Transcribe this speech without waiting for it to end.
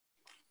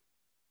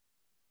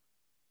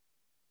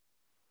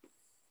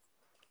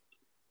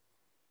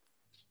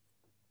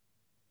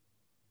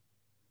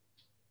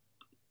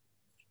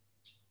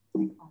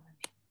Okay.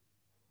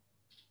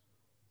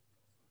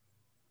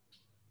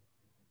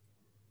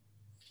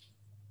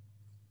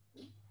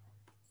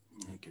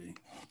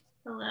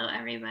 Hello,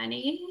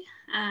 everybody.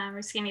 We're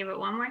just gonna give it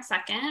one more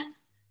second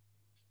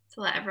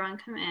to let everyone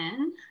come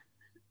in.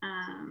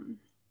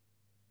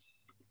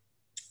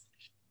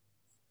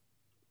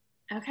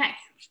 Okay.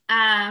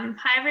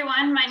 Hi,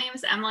 everyone. My name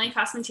is Emily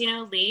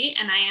Cosentino-Lee,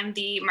 and I am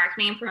the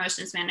Marketing and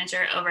Promotions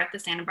Manager over at the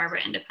Santa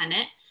Barbara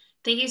Independent.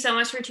 Thank you so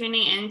much for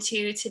tuning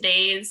into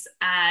today's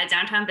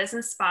Downtown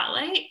Business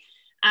Spotlight.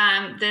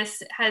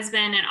 This has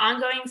been an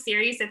ongoing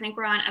series. I think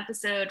we're on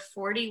episode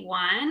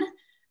 41.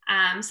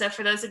 So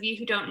for those of you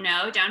who don't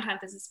know, Downtown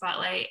Business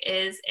Spotlight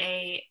is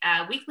a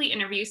weekly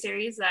interview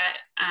series that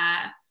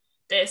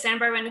the Santa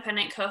Barbara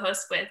Independent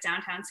co-hosts with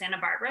Downtown Santa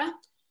Barbara.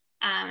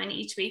 And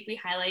each week we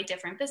highlight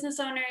different business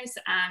owners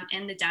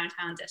in the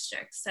downtown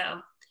district. So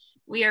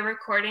we are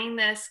recording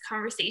this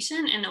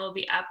conversation and it will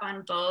be up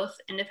on both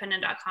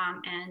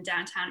independent.com and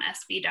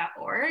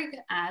downtownsb.org.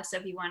 So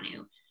if you want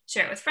to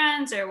share it with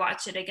friends or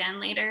watch it again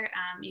later,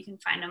 you can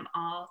find them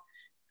all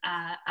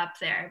up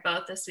there,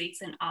 both this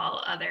week's and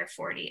all other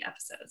 40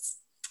 episodes.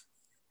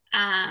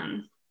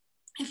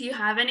 If you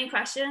have any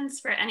questions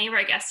for any of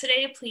our guests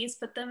today, please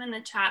put them in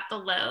the chat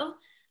below.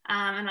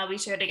 And I'll be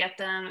sure to get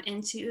them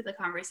into the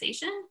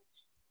conversation.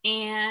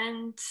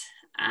 And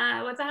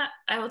with that,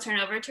 I will turn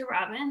over to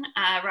Robin.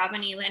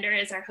 Robin Elander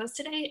is our host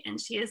today,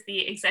 and she is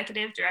the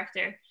Executive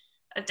Director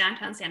of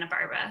Downtown Santa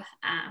Barbara.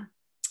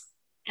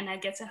 And I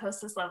get to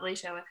host this lovely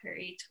show with her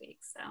each week.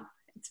 So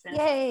it's been—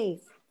 Yay!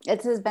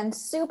 It has been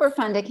super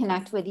fun to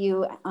connect with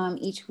you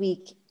each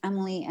week,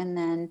 Emily, and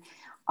then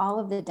all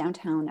of the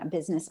downtown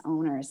business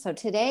owners. So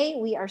today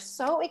we are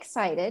so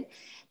excited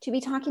to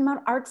be talking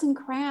about arts and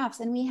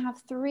crafts, and we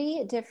have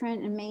 3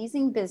 different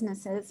amazing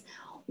businesses.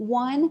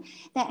 One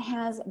that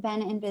has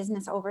been in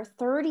business over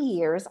 30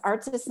 years,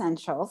 Arts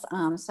Essentials.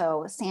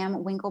 So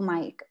Sam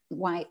Winkelmeyer,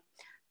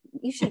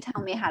 you should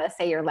tell me how to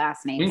say your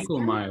last name.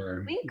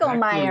 Winkelmeyer.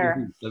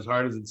 Winkelmeyer. As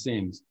hard as it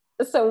seems.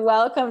 So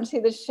welcome to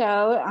the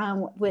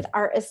show with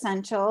Art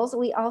Essentials.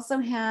 We also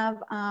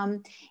have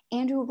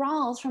Andrew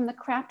Rawls from the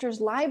Crafters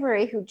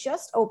Library, who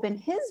just opened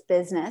his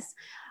business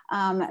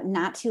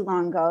not too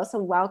long ago. So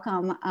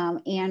welcome,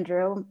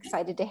 Andrew. I'm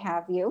excited to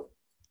have you.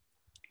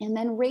 And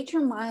then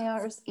Rachael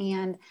Myles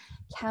and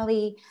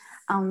Kelly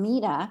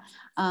Almeida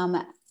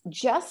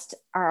just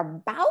are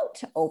about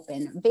to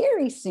open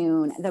very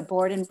soon the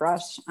Board and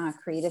Brush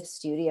Creative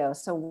Studio.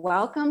 So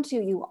welcome to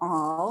you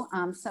all.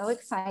 I'm so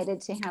excited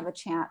to have a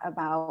chat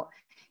about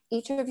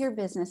each of your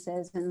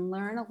businesses and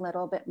learn a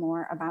little bit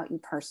more about you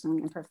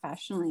personally and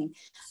professionally.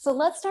 So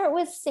let's start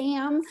with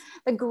Sam,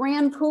 the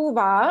grand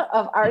poobah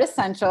of Art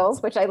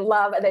Essentials, which I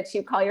love that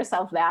you call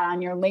yourself that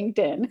on your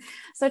LinkedIn.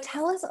 So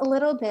tell us a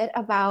little bit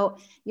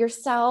about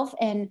yourself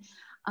and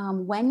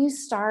when you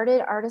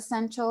started Art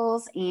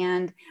Essentials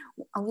and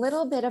a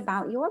little bit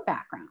about your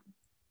background.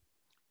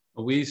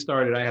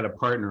 I had a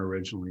partner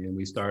originally, and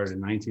we started in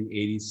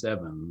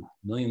 1987,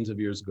 millions of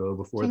years ago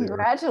before.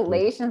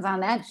 Congratulations on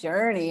that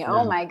journey. Yeah.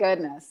 Oh my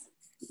goodness.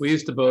 We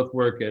used to both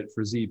work at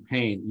Frizzy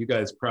Paint. You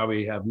guys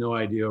probably have no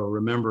idea or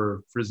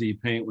remember Frizzy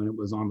Paint when it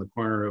was on the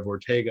corner of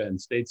Ortega and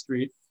State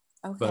Street.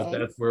 Okay. But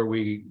that's where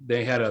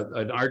they had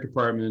an art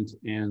department,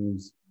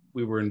 and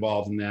we were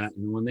involved in that.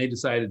 And when they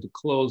decided to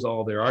close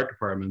all their art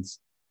departments,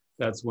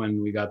 that's when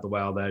we got the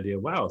wild idea,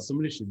 wow,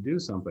 somebody should do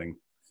something.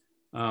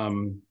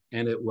 And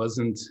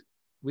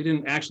we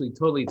didn't actually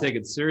totally take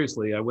it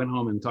seriously. I went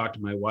home and talked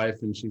to my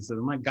wife, and she said,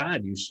 oh my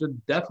God, you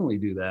should definitely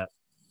do that.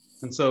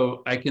 And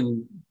so I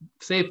can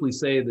safely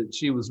say that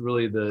she was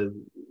really the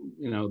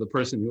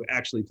person who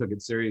actually took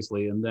it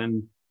seriously. And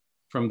then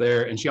from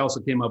there, and she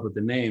also came up with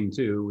the name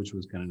too, which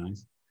was kind of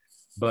nice.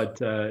 But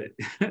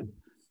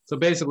so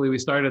basically we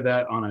started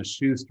that on a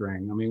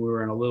shoestring. I mean, we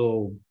were in a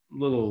little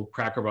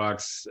cracker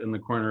box in the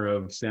corner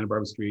of Santa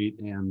Barbara Street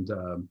and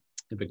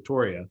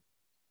Victoria.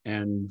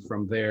 And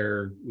from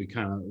there, we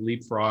kind of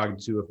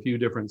leapfrogged to a few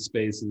different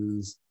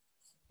spaces.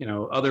 You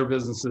know, other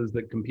businesses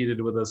that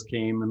competed with us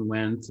came and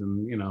went,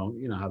 and you know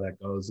how that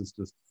goes. It's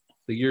just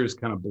the years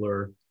kind of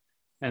blur.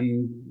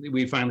 And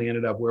we finally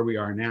ended up where we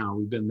are now.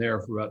 We've been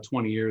there for about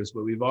 20 years,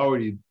 but we've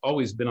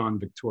always been on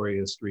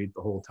Victoria Street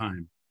the whole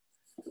time,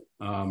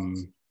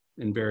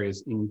 in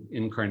various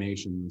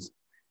incarnations.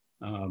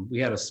 We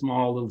had a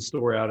small little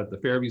store out at the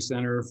Fairview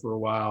Center for a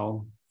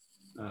while.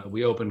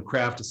 We opened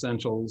Craft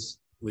Essentials,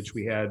 which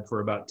we had for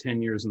about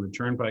 10 years in the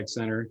Turnpike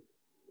Center.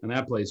 And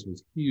that place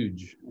was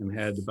huge and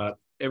had about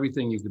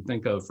everything you could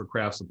think of for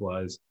craft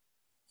supplies.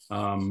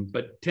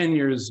 But 10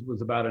 years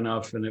was about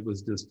enough, and it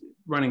was just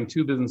running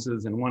 2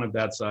 businesses and one of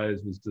that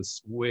size was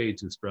just way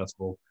too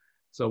stressful.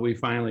 So we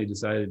finally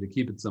decided to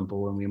keep it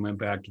simple, and we went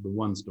back to the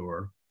one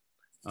store.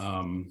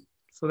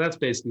 So that's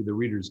basically the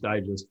Reader's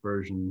Digest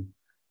version.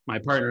 My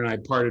partner and I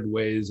parted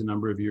ways a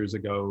number of years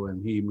ago,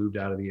 and he moved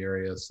out of the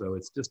area. So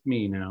it's just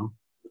me now.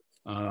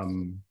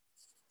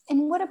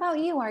 And what about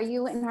you? Are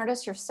you an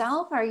artist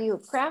yourself? Are you a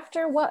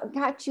crafter? What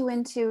got you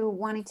into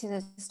wanting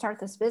to start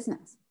this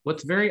business?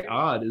 What's very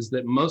odd is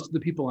that most of the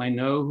people I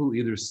know who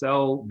either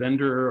sell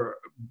vendor,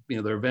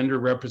 they're vendor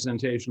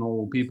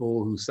representational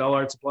people who sell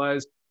art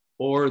supplies,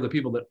 or the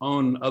people that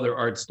own other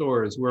art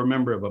stores. We're a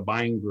member of a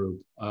buying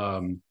group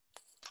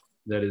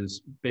that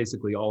is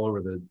basically all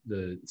over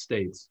the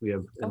States. We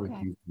have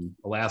everything from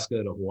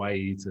Alaska to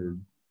Hawaii to,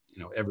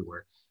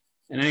 everywhere.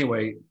 And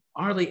anyway,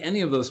 hardly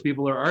any of those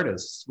people are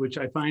artists, which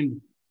I find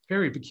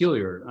very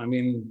peculiar. I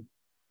mean,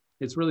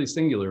 it's really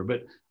singular,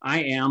 but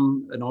I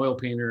am an oil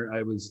painter.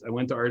 I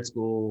went to art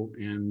school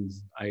and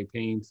I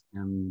paint,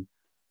 and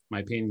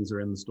my paintings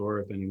are in the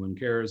store if anyone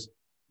cares.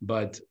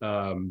 But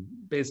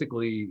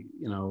basically,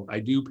 I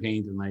do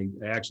paint, and I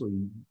actually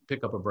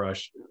pick up a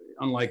brush,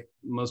 unlike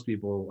most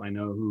people I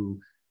know who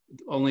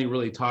only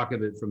really talk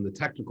of it from the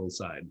technical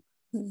side.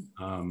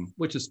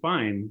 Which is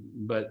fine,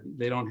 but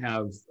they don't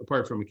have,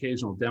 apart from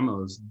occasional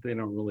demos, they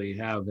don't really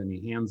have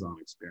any hands-on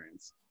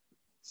experience.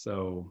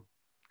 So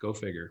go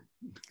figure.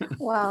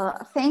 Well,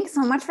 thanks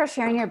so much for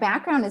sharing your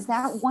background. Is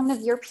that one of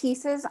your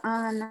pieces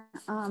on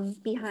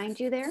behind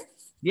you there?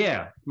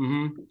 Yeah.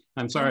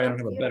 I'm sorry I don't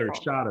have a better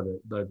shot of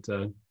it,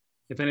 but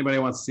if anybody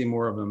wants to see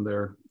more of them,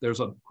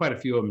 there's quite a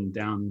few of them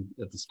down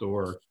at the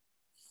store.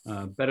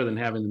 Better than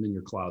having them in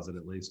your closet,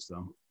 at least.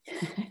 So.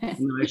 And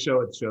then I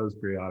show at shows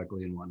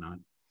periodically and whatnot.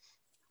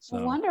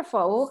 So. Wonderful.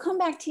 Well, we'll come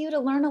back to you to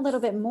learn a little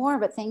bit more,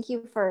 but thank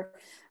you for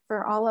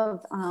all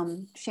of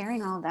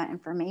sharing all of that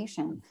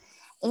information.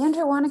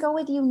 Andrew, I want to go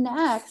with you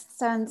next,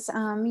 since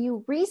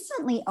you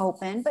recently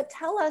opened, but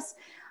tell us,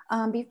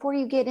 before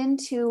you get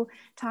into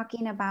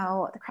talking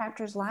about the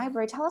Crafters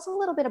Library, tell us a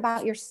little bit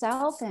about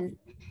yourself and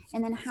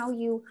then how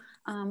you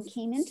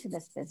came into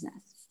this business.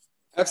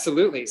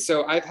 Absolutely.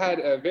 So I've had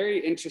a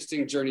very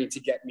interesting journey to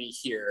get me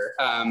here.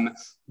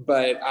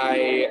 But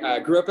I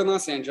grew up in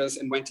Los Angeles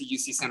and went to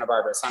UC Santa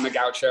Barbara. So I'm a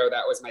gaucho.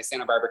 That was my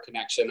Santa Barbara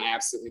connection. I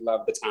absolutely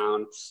love the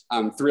town.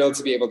 I'm thrilled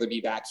to be able to be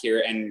back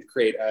here and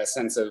create a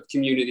sense of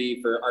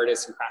community for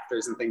artists and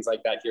crafters and things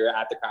like that here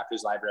at the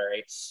Crafters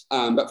Library.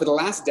 But for the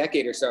last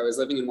decade or so, I was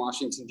living in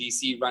Washington,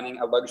 D.C., running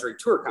a luxury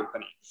tour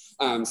company.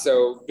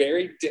 So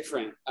very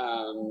different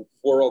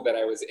world that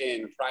I was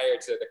in prior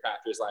to the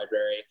Crafters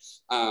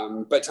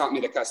Library, but taught me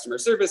the customer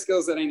service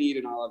skills that I need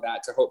and all of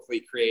that to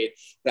hopefully create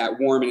that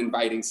warm and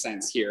inviting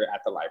sense here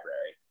at the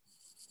library.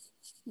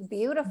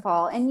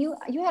 Beautiful. And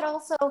you had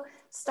also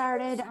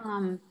started,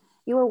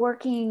 you were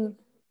working,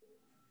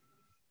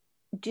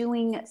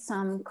 doing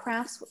some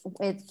crafts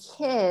with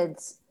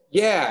kids.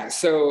 Yeah,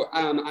 so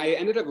I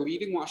ended up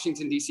leaving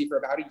Washington, D.C. for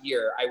about a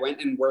year. I went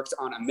and worked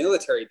on a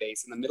military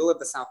base in the middle of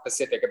the South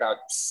Pacific, about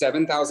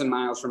 7,000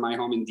 miles from my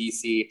home in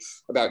D.C.,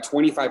 about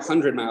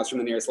 2,500 miles from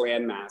the nearest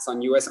landmass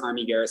on U.S.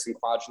 Army Garrison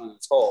Kwajalein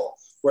Atoll,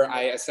 where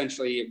I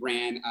essentially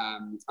ran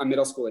a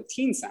middle school and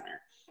teen center.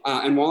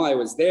 And while I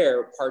was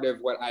there, part of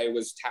what I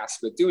was tasked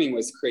with doing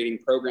was creating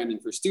programming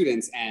for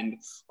students.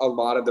 And a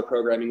lot of the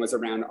programming was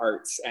around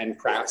arts and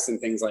crafts and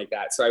things like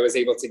that. So I was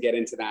able to get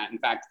into that. In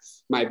fact,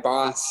 my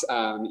boss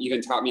even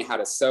taught me how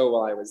to sew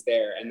while I was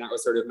there. And that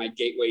was sort of my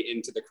gateway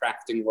into the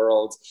crafting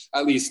world,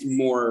 at least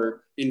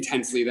more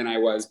intensely than I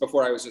was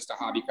before. I was just a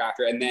hobby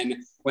crafter. And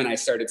then when I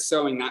started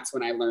sewing, that's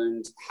when I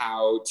learned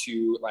how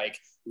to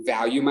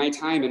value my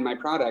time and my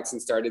products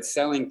and started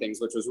selling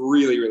things, which was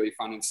really, really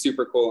fun and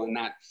super cool. And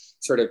that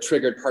sort of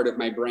triggered part of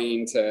my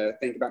brain to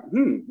think about,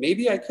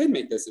 maybe I could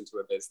make this into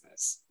a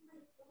business.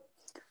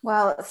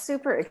 Well, it's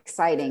super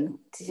exciting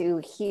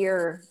to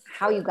hear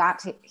how you got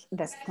to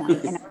this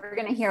point. And we're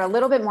going to hear a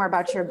little bit more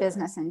about your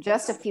business in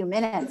just a few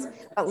minutes,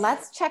 but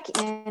let's check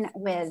in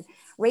with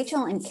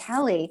Rachael and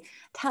Kelly.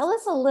 Tell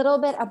us a little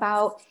bit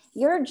about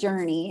your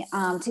journey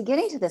to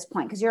getting to this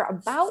point, because you're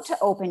about to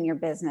open your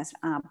business,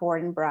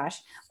 Board and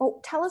Brush. Well,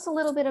 tell us a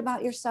little bit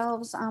about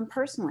yourselves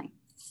personally.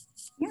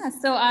 Yeah,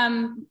 so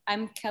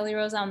I'm Kelly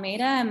Rose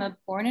Almeida. I'm a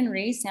born and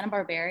raised Santa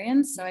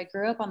Barbarian. So I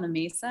grew up on the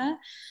Mesa.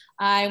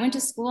 I went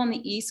to school on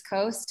the East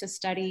Coast to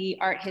study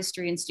art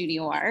history and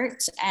studio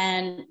art,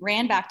 and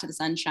ran back to the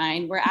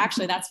Sunshine, where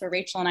actually that's where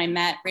Rachael and I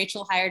met.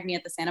 Rachael hired me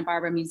at the Santa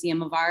Barbara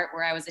Museum of Art,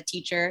 where I was a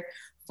teacher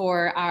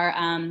for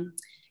our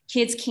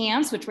kids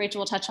camps, which Rachael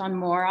will touch on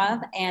more of,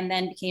 and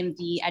then became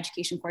the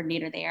education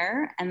coordinator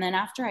there. And then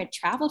after I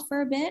traveled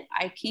for a bit,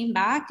 I came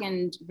back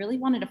and really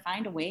wanted to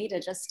find a way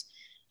to just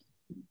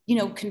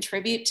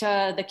contribute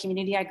to the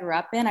community I grew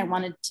up in. I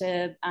wanted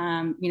to,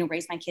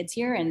 raise my kids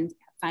here and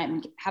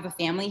have a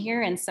family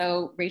here. And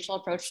so Rachael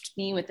approached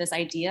me with this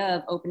idea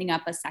of opening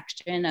up a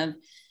section of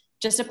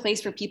just a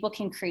place where people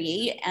can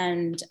create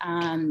and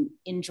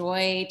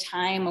enjoy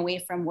time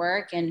away from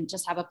work and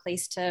just have a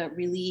place to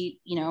really,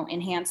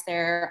 enhance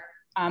their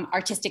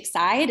artistic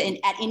side and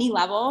at any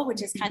level,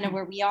 which is kind of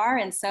where we are.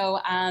 And so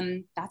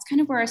that's kind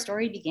of where our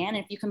story began.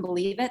 And if you can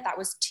believe it, that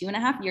was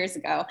 2.5 years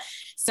ago.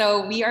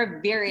 So we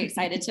are very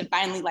excited to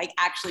finally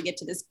actually get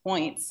to this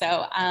point.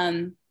 So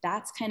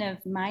that's kind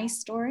of my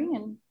story.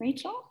 And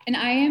Rachel? And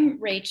I am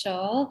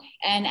Rachel.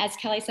 And as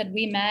Kelly said,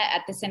 we met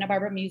at the Santa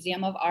Barbara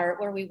Museum of Art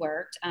where we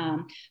worked.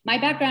 My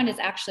background is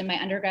actually, my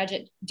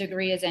undergraduate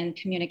degree is in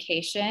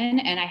communication,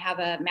 and I have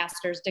a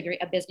master's degree,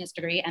 a business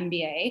degree,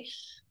 MBA.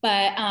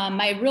 But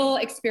my real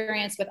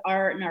experience with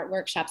art and art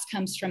workshops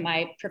comes from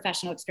my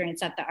professional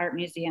experience at the Art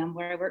Museum,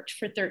 where I worked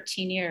for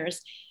 13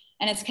 years.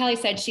 And as Kelly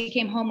said, she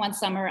came home one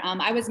summer.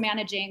 I was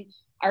managing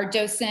our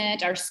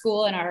docent, our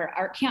school, and our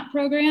art camp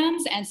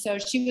programs. And so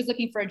she was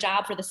looking for a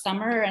job for the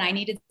summer, and I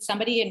needed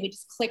somebody, and we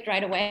just clicked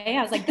right away.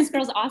 I was like, this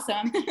girl's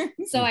awesome.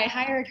 So I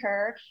hired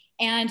her.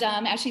 And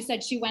as she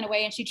said, she went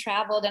away and she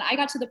traveled. And I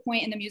got to the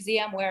point in the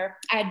museum where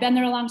I had been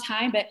there a long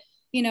time, but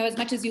you know, as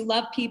much as you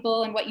love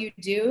people and what you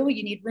do,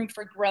 you need room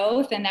for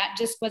growth. And that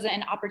just wasn't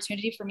an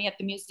opportunity for me at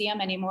the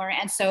museum anymore.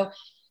 And so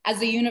as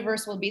the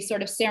universe will be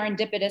sort of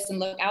serendipitous and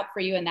look out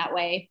for you in that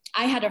way,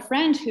 I had a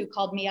friend who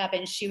called me up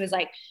and she was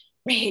like,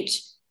 Rach,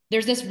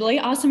 there's this really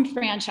awesome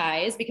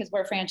franchise, because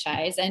we're a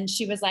franchise. And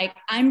she was like,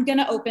 I'm going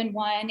to open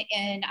one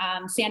in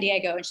San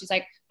Diego. And she's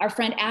like, our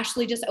friend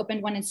Ashley just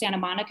opened one in Santa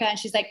Monica. And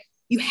she's like,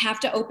 you have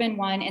to open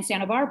one in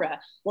Santa Barbara.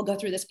 We'll go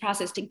through this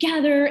process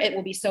together. It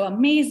will be so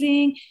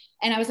amazing.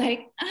 And I was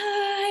like,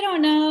 I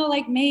don't know,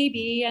 like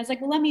maybe. I was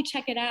like, well, let me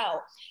check it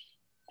out.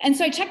 And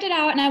so I checked it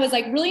out and I was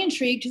like really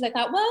intrigued, because I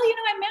thought, well, you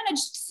know, I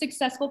managed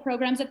successful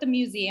programs at the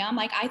museum.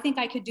 Like, I think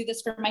I could do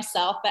this for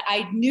myself. But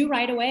I knew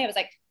right away, I was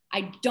like,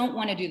 I don't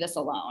want to do this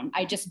alone.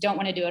 I just don't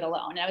want to do it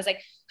alone. And I was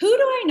like, who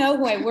do I know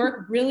who I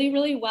work really,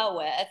 really well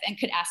with and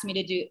could ask me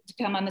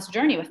to come on this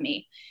journey with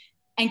me?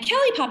 And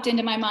Kelly popped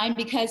into my mind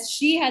because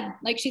she had,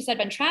 like she said,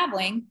 been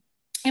traveling,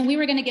 and we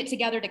were going to get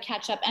together to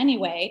catch up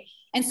anyway.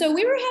 And so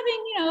we were having,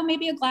 you know,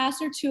 maybe a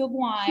glass or two of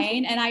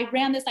wine, and I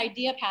ran this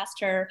idea past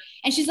her,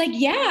 and she's like,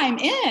 yeah, I'm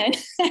in.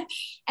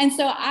 And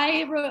so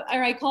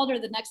I called her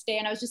the next day,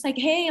 and I was just like,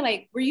 hey,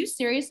 like, were you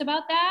serious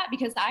about that?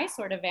 Because I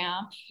sort of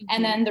am. Mm-hmm.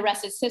 And then the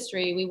rest is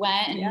history. We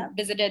went and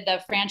visited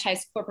the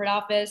franchise corporate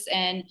office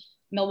in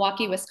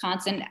Milwaukee,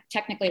 Wisconsin.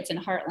 Technically it's in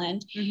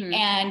Heartland. Mm-hmm.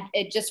 And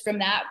it just, from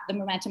that, the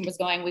momentum was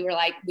going. We were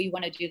like, we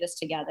want to do this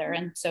together.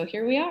 And so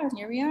here we are.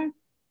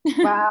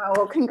 Wow.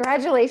 Well,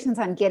 congratulations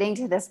on getting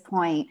to this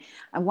point.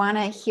 I want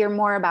to hear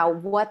more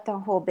about what the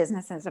whole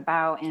business is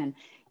about, and,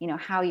 you know,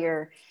 how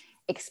you're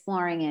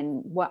exploring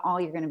and what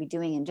all you're going to be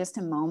doing in just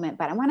a moment.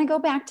 But I want to go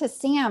back to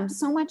Sam.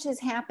 So much has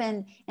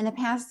happened in the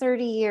past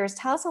 30 years.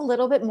 Tell us a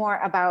little bit more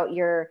about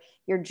your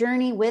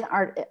journey with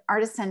Art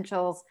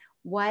Essentials,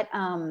 what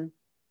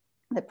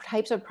the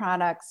types of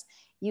products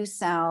you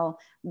sell,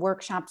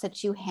 workshops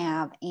that you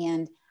have,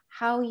 and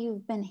how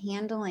you've been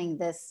handling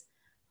this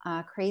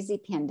crazy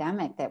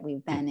pandemic that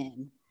we've been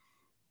in.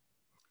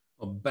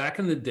 Well, back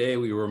in the day,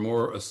 we were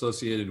more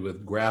associated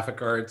with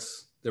graphic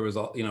arts. There was,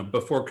 you know,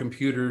 before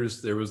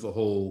computers, there was the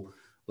whole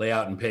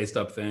layout and paste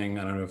up thing.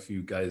 I don't know if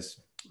you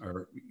guys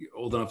are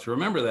old enough to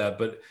remember that,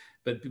 but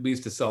we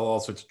used to sell all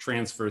sorts of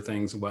transfer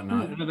things and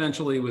whatnot. Mm-hmm. And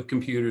eventually with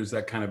computers,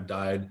 that kind of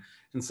died.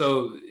 And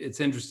so it's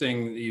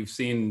interesting, you've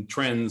seen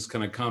trends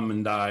kind of come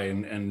and die,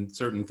 and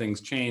certain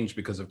things change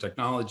because of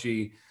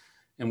technology.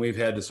 And we've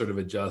had to sort of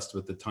adjust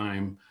with the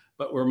time.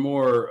 But we're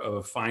more of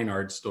a fine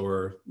art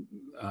store,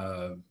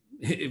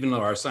 even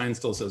though our sign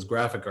still says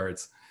graphic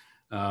arts.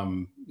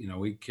 You know,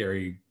 we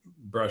carry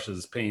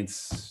brushes,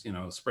 paints, you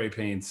know, spray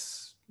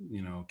paints,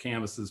 you know,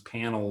 canvases,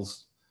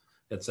 panels,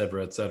 et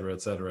cetera, et cetera,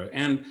 et cetera.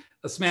 And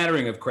a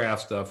smattering of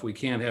craft stuff. We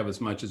can't have as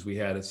much as we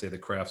had at, say, the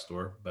craft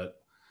store,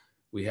 but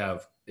we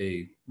have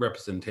a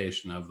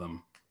representation of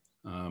them.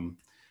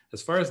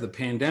 As far as the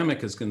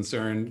pandemic is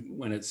concerned,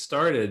 when it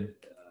started,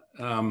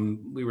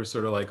 we were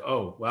sort of like,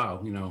 oh,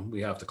 wow, you know,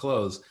 we have to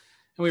close.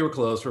 And we were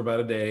closed for about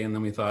a day. And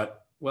then we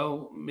thought,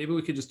 well, maybe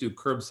we could just do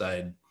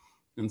curbside.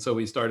 And so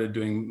we started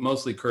doing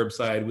mostly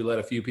curbside. We let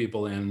a few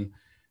people in,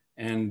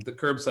 and the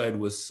curbside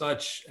was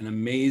such an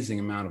amazing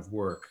amount of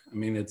work. I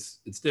mean, it's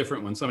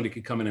different when somebody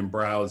could come in and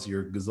browse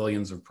your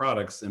gazillions of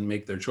products and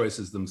make their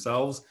choices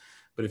themselves.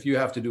 But if you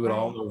have to do it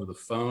all over the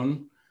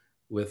phone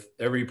with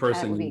every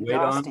person you wait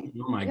on,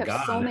 oh my God. You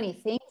have so many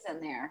things in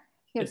there.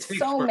 You have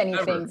so many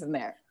things in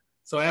there.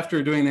 So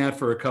after doing that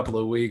for a couple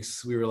of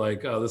weeks, we were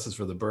like, oh, this is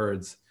for the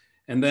birds.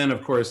 And then,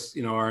 of course,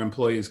 you know, our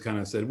employees kind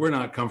of said, we're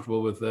not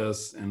comfortable with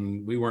this.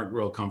 And we weren't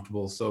real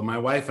comfortable. So my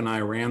wife and I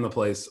ran the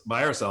place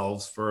by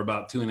ourselves for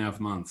about 2.5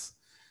 months.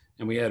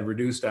 And we had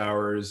reduced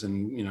hours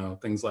and, you know,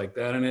 things like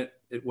that. And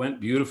it went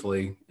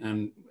beautifully.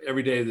 And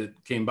every day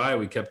that came by,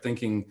 we kept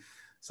thinking,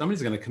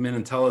 somebody's going to come in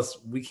and tell us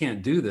we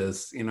can't do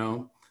this, you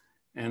know,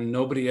 and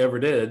nobody ever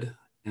did.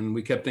 And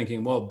we kept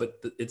thinking, well,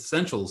 but the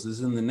essentials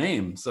is in the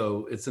name.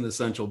 So it's an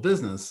essential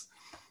business.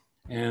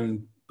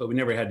 But we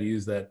never had to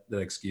use that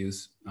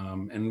excuse.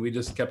 And we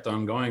just kept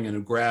on going.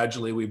 And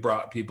gradually we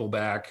brought people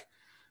back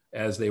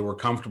as they were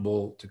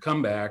comfortable to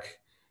come back.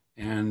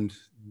 And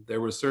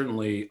there was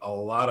certainly a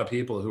lot of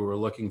people who were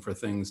looking for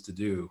things to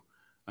do.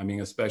 I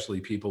mean,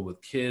 especially people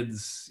with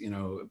kids, you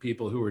know,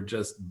 people who were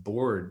just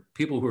bored,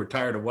 people who were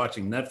tired of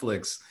watching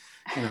Netflix,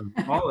 you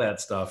know, all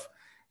that stuff.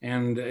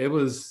 And it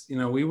was, you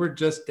know, we were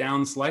just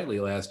down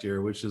slightly last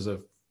year, which is a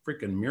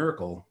freaking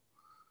miracle.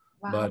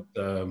 Wow.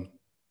 But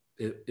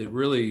it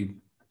really,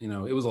 you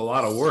know, it was a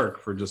lot of work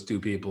for just 2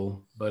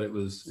 people, but it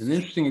was an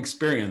interesting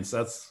experience.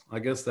 I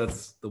guess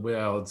that's the way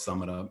I would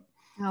sum it up.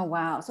 Oh,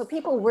 wow. So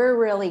people were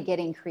really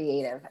getting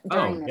creative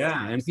during this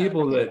time. And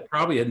people that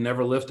probably had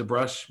never lifted a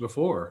brush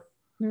before.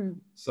 Hmm.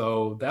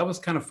 So that was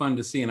kind of fun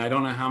to see. And I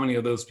don't know how many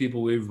of those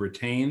people we've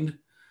retained,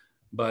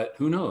 but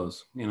who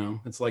knows? You know,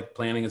 it's like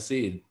planting a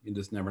seed. You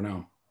just never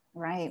know.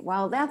 Right.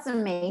 Well, that's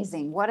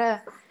amazing. What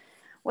a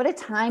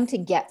time to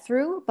get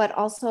through, but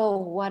also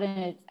what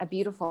a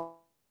beautiful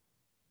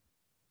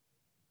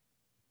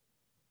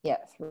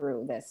get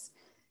through this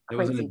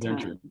crazy it was an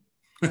adventure. Time.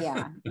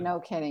 Yeah, no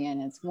kidding.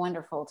 And it's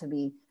wonderful to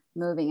be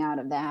moving out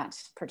of that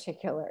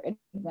particular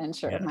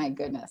adventure. Yeah. My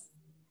goodness.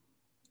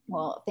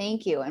 Well,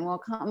 thank you. And we'll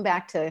come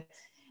back to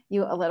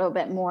you a little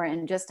bit more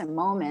in just a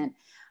moment.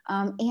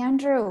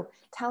 Andrew,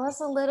 tell us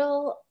a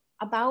little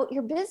about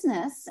your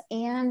business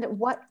and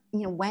what,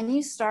 you know, when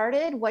you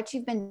started, what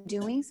you've been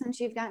doing since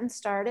you've gotten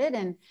started,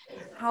 and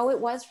how it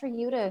was for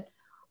you to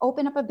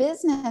open up a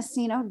business,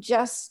 you know,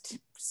 just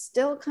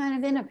still kind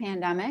of in a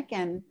pandemic,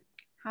 and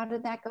how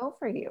did that go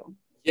for you?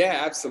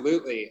 Yeah,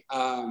 absolutely.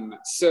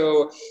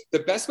 So the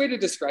best way to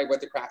describe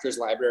what the Crafters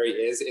Library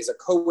is a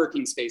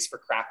co-working space for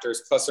crafters,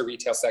 plus a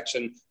retail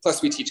section,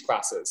 plus we teach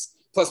classes,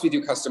 plus we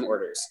do custom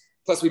orders,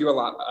 plus we do a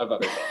lot of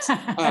other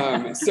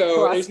things.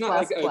 So there's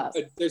not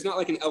there's not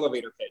like an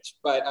elevator pitch,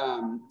 but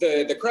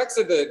the crux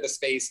of the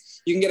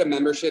space, you can get a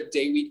membership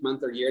day, week,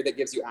 month, or year that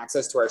gives you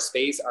access to our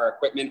space, our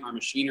equipment, our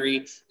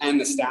machinery, and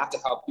the staff to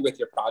help you with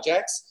your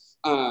projects.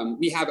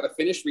 We have a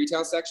finished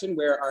retail section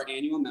where our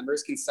annual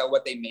members can sell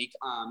what they make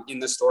in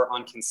the store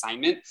on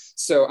consignment.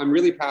 So I'm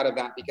really proud of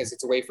that because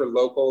it's a way for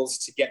locals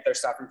to get their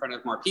stuff in front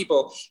of more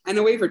people, and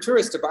a way for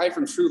tourists to buy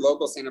from true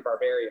local Santa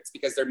Barbarians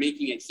because they're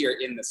making it here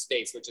in the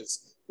space, which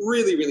is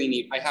really, really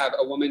neat. I have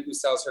a woman who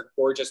sells her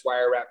gorgeous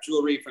wire wrap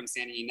jewelry from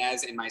Santa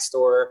Ynez in my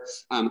store.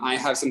 I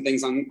have some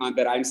things on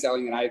that I'm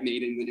selling that I've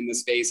made in the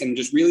space, and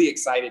just really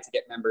excited to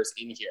get members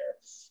in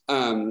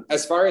here.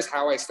 As far as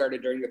how I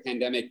started during the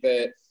pandemic,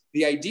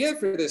 the idea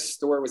for this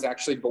store was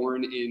actually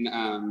born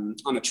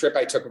on a trip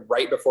I took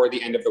right before the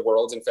end of the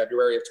world in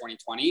February of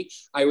 2020.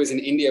 I was in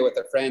India with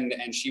a friend,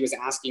 and she was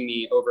asking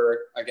me over,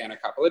 again, a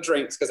couple of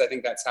drinks, because I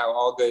think that's how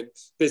all good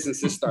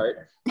businesses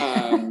start,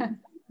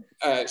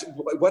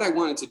 what I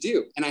wanted to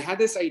do. And I had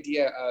this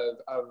idea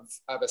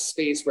of a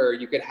space where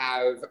you could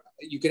have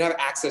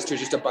access to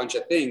just a bunch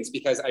of things,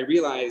 because I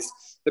realized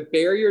the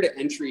barrier to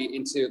entry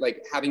into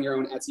like having your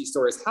own Etsy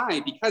store is high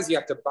because you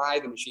have to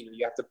buy the machinery,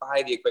 you have to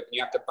buy the equipment, you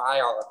have to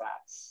buy all of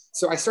that.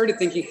 So I started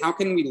thinking, how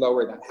can we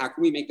lower that? How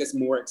can we make this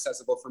more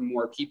accessible for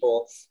more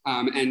people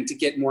and to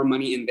get more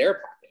money in their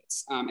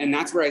pockets? And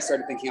that's where I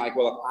started thinking, like,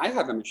 well, if I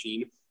have a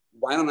machine,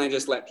 why don't I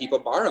just let people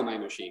borrow my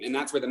machine? And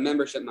that's where the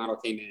membership model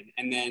came in.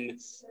 And then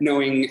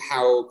knowing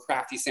how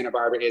crafty Santa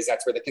Barbara is,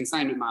 that's where the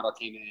consignment model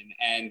came in.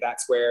 And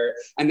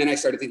then I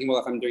started thinking, well,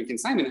 if I'm doing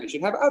consignment, I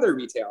should have other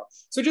retail.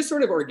 So it just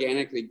sort of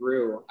organically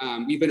grew.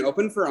 We've been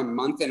open for a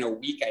month and a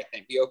week, I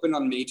think. We opened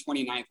on May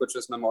 29th, which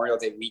was Memorial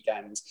Day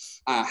weekend.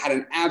 Had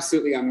an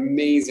absolutely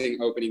amazing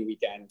opening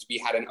weekend. We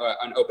had an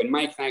open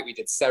mic night. We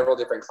did several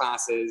different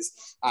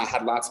classes,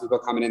 had lots of people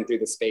coming in through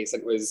the space.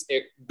 And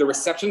the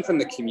reception from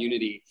the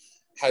community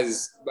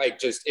has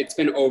it's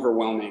been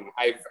overwhelming.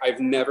 I've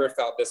never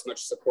felt this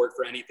much support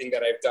for anything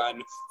that I've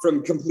done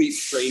from complete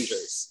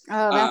strangers.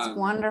 Oh, that's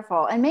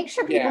wonderful. And make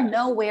sure people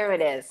know where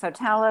it is. So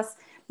tell us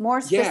more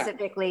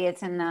specifically.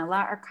 It's in the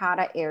La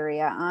Arcata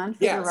area on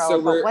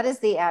Figueroa, but what is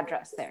the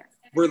address there?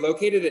 We're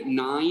located at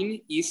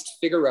 9 East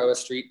Figueroa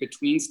Street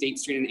between State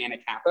Street and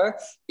Anacapa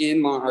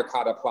in La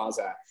Arcata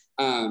Plaza.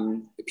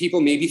 People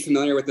may be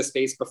familiar with the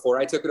space before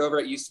I took it over.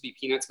 It used to be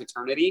Peanuts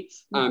Maternity.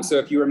 So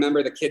if you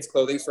remember the kids'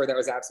 clothing store, that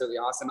was absolutely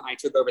awesome. I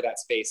took over that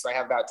space. So I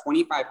have about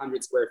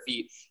 2,500 square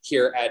feet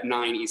here at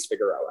 9 East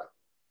Figueroa.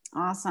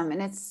 Awesome. And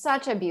it's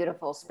such a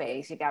beautiful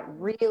space. You got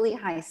really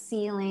high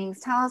ceilings.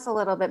 Tell us a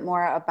little bit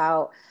more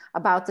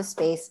about the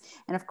space.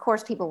 And of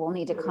course, people will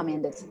need to come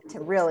in to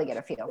really get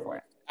a feel for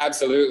it.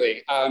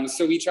 Absolutely.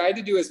 So we tried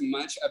to do as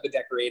much of the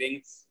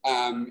decorating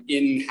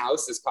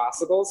in-house as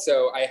possible.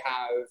 So I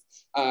have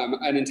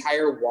an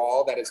entire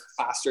wall that is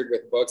plastered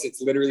with books. It's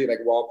literally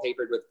like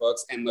wallpapered with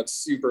books and looks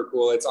super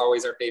cool. It's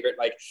always our favorite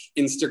like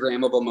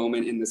Instagrammable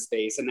moment in the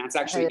space. And that's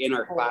actually in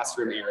our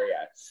classroom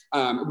area.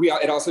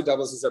 It also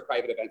doubles as our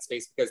private event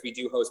space because we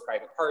do host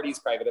private parties,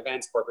 private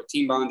events, corporate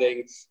team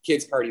bonding,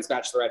 kids parties,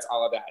 bachelorettes,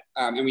 all of that.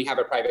 And we have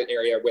a private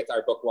area with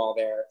our book wall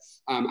there.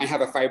 I have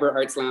a fiber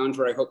arts lounge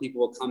where I hope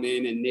people will come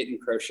in and knit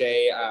and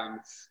crochet.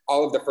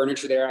 All of the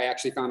furniture there I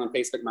actually found on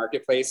Facebook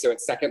Marketplace, so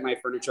it's Second Life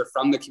furniture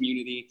from the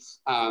community.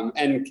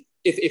 And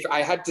if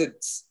I had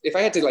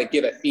to like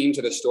give a theme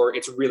to the store,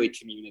 it's really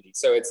community.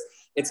 So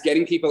it's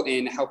getting people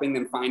in, helping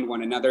them find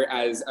one another.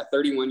 As a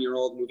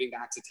 31-year-old moving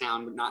back to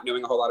town but not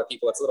knowing a whole lot of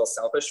people, it's a little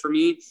selfish for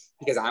me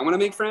because I want to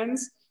make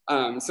friends.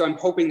 So I'm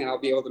hoping that I'll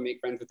be able to make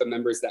friends with the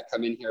members that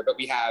come in here. But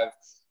we have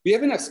We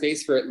have enough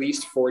space for at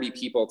least 40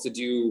 people to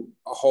do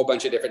a whole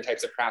bunch of different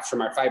types of crafts,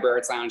 from our fiber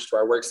arts lounge to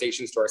our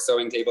workstations, to our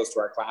sewing tables, to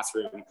our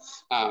classroom.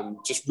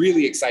 Just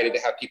really excited to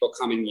have people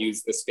come and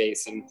use the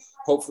space and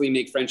hopefully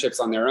make friendships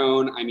on their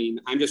own. I mean,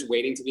 I'm just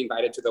waiting to be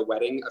invited to the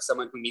wedding of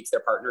someone who meets their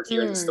partner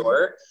here in the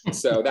store.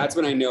 So that's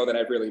when I know that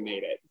I've really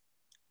made it.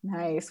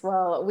 Nice.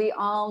 Well, we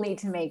all need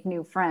to make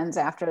new friends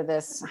after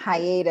this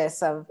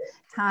hiatus of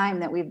time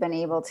that we've been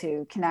able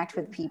to connect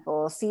with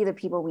people, see the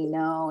people we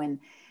know, and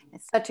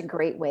it's such a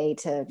great way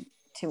to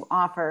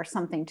offer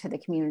something to the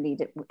community,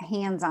 to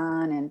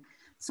hands-on, and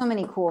so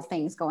many cool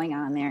things going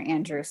on there,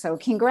 Andrew. So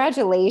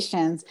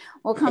congratulations.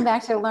 We'll come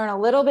back to learn a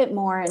little bit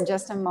more in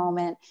just a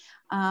moment.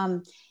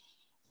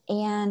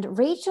 And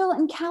Rachel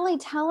and Kelly,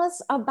 tell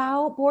us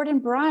about Board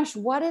and Brush.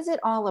 What is it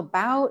all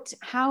about?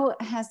 How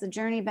has the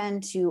journey been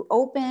to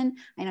open?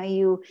 I know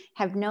you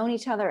have known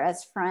each other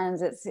as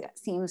friends. It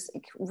seems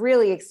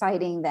really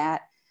exciting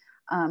that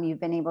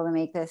you've been able to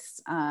make this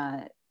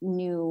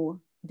new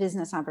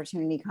business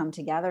opportunity come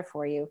together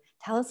for you.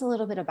 Tell us a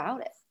little bit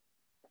about it.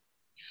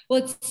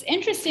 Well, it's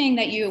interesting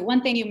that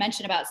one thing you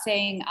mentioned about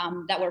saying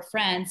that we're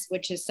friends,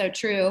 which is so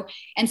true.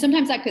 And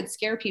sometimes that could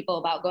scare people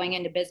about going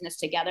into business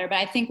together. But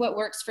I think what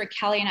works for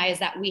Kelly and I is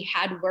that we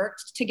had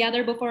worked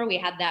together before. We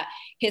had that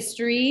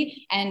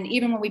history. And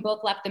even when we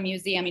both left the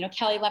museum,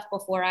 Kelly left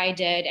before I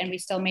did, and we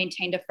still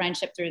maintained a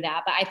friendship through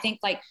that. But I think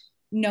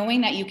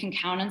knowing that you can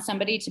count on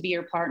somebody to be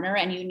your partner,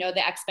 and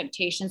the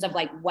expectations of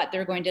what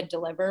they're going to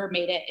deliver,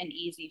 made it an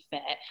easy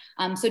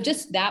fit. So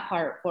just that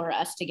part for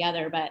us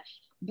together. But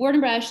Board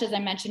and Brush, as I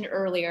mentioned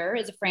earlier,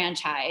 is a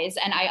franchise.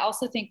 And I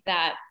also think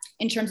that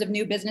in terms of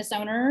new business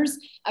owners,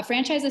 a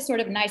franchise is sort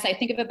of nice. I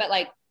think of it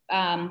like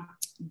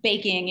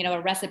baking,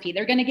 a recipe.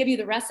 They're going to give you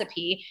the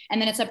recipe, and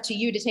then it's up to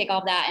you to take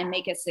all that and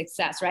make it a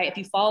success, right? If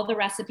you follow the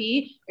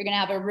recipe, you're going to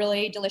have a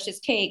really delicious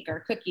cake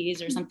or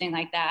cookies or something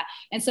like that.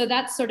 And so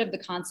that's sort of the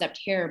concept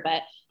here.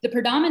 But the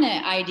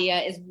predominant idea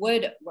is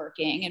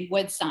woodworking and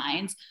wood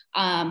signs,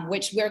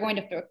 which we're going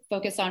to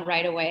focus on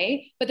right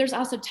away. But there's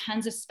also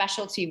tons of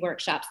specialty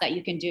workshops that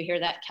you can do here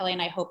that Kelly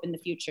and I hope in the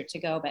future to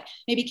go. But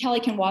maybe Kelly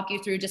can walk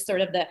you through just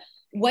sort of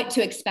what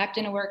to expect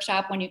in a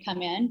workshop when you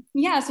come in.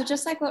 Yeah, so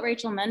just like what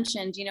Rachel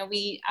mentioned,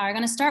 we are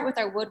going to start with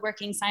our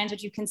woodworking signs,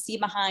 which you can see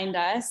behind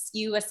us.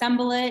 You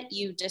assemble it,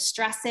 you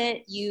distress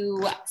it,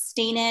 you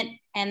stain it,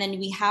 and then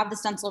we have the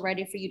stencil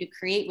ready for you to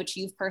create, which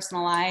you've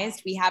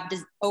personalized. We have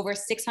over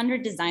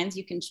 600 designs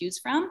you can choose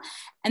from.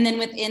 And then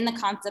within the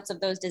concepts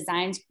of those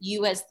designs,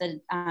 you as the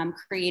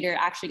creator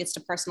actually gets to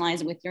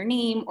personalize it with your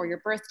name or your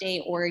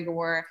birthday or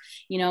your,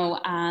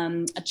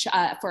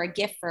 for a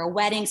gift for a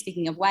wedding.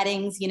 Speaking of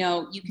weddings, you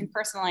can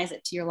personalize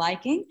it to your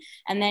liking.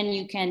 And then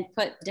you can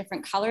put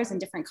different colors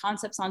and different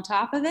concepts on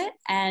top of it.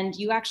 And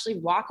you actually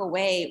walk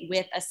away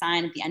with a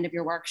sign at the end of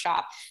your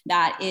workshop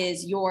that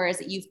is yours,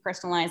 that you've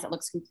personalized, that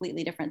looks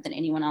completely different than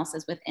anyone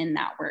else's within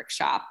that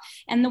workshop.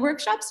 And the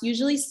workshops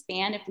usually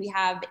span, if we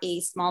have a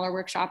smaller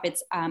workshop,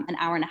 it's an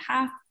hour and a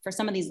half. For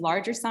some of these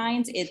larger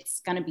signs, it's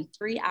going to be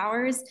 3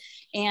 hours.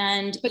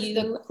 But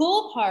the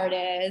cool part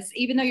is,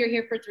 even though you're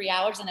here for 3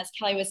 hours, and as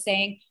Kelly was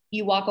saying,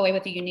 you walk away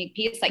with a unique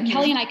piece.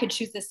 Kelly and I could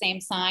choose the same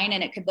sign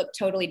and it could look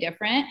totally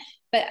different.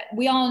 But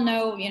we all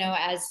know,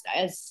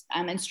 as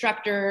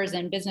instructors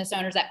and business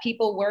owners, that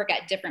people work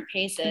at different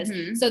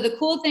paces. So the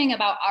cool thing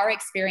about our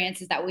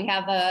experience is that we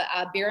have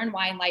a beer and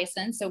wine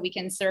license, so we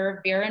can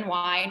serve beer and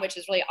wine, which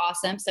is really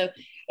awesome. So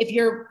if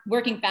you're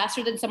working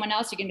faster than someone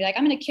else, you can be like,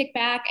 I'm going to kick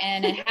back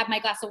and have my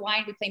glass of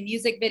wine. We play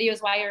music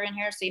videos while you're in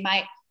here. So you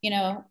might,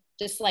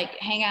 just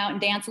hang out and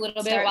dance a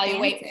little bit while you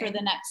wait for the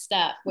next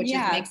step, which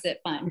makes it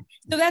fun.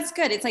 So that's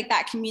good. It's like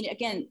that community,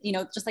 again,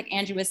 just like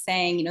Andrew was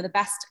saying, the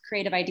best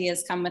creative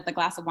ideas come with a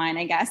glass of wine,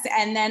 I guess.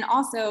 And then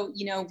also,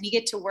 we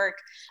get to work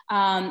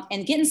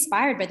and get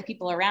inspired by the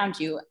people around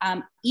you.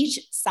 Each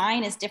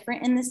sign is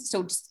different in this.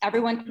 So just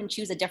everyone can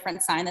choose a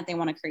different sign that they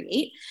want to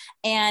create,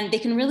 and they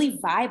can really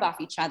vibe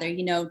off each other,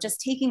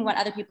 just taking what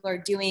other people are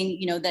doing,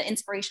 the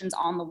inspirations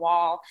on the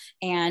wall,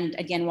 and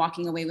again,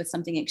 walking away with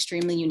something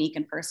extremely unique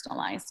and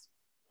personalized.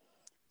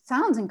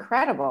 Sounds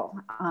incredible.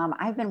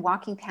 I've been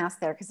walking past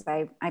there because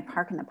I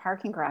park in the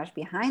parking garage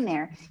behind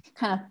there,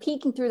 kind of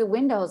peeking through the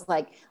windows,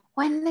 like,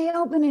 when they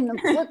open, and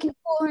it's looking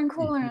cooler and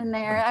cooler in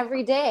there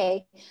every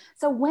day.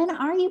 So when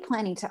are you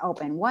planning to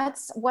open?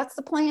 What's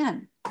the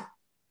plan?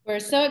 We're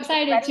so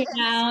excited to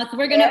announce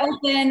we're going to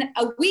open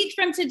a week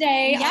from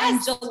today on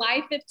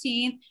July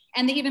 15th.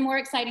 And the even more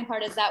exciting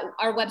part is that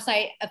our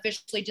website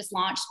officially just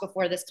launched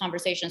before this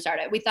conversation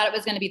started. We thought it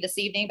was going to be this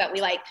evening, but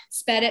we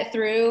sped it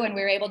through, and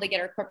we were able to get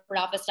our corporate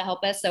office to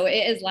help us. So it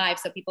is live,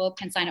 so people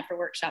can sign up for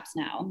workshops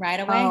now right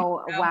away.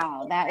 Oh,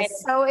 wow. That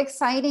is so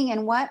exciting.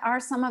 And what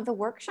are some of the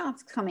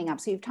workshops coming up?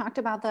 So you've talked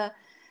about the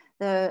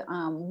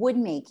wood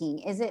making.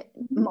 Is it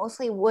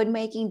mostly wood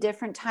making,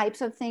 different types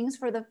of things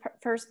for the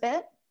first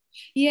bit?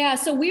 Yeah,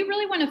 so we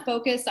really want to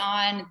focus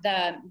on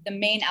the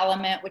main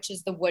element, which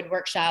is the wood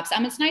workshops.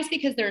 It's nice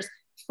because there's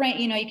frame,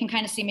 you know, you can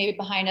kind of see maybe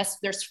behind us,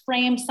 there's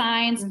framed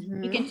signs.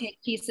 You can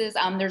take pieces.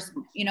 There's,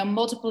 you know,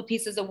 multiple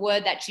pieces of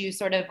wood that you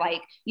sort of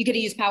like, you get to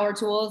use power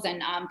tools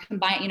and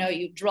combine, you know,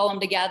 you drill them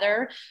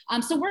together.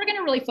 So we're going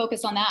to really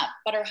focus on that.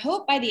 But our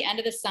hope by the end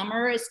of the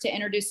summer is to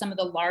introduce some of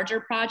the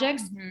larger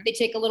projects. They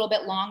take a little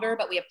bit longer,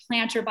 but we have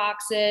planter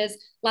boxes,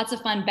 lots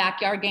of fun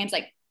backyard games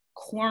like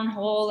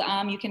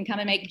cornhole. You can come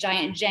and make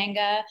giant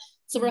Jenga.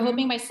 So we're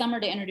hoping by summer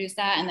to introduce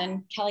that. And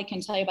then Kelly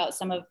can tell you about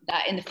some of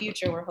that in the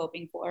future we're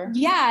hoping for.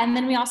 Yeah. And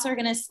then we also are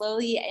going to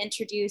slowly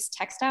introduce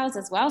textiles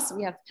as well. So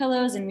we have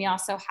pillows and we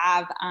also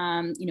have,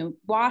 you know,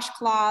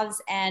 washcloths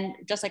and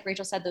just like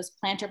Rachel said, those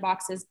planter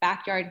boxes,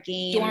 backyard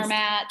games,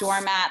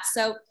 doormats.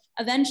 So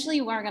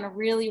eventually we're going to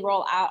really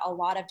roll out a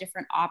lot of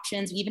different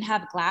options. We even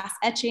have glass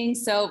etching.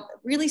 So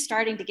really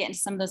starting to get into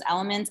some of those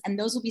elements, and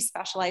those will be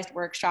specialized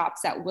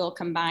workshops that will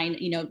combine,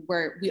 you know,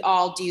 where we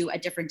all do a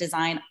different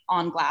design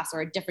on glass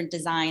or a different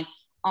design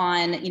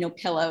on, you know,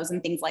 pillows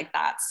and things like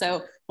that.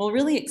 So we'll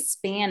really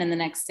expand in the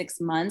next 6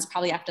 months,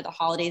 probably after the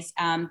holidays.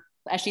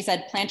 As she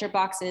said, planter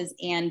boxes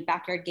and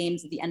backyard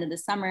games at the end of the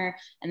summer.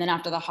 And then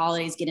after the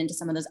holidays, get into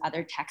some of those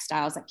other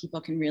textiles that people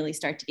can really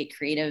start to get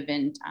creative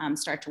and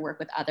start to work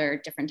with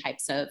other different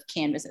types of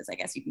canvases, I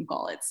guess you can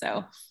call it.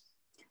 So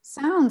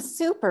sounds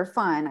super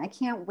fun. I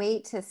can't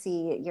wait to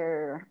see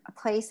your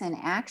place in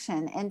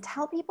action, and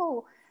tell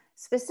people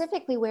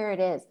specifically where it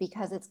is,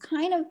 because it's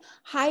kind of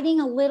hiding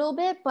a little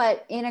bit,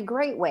 but in a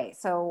great way.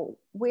 So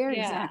where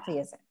exactly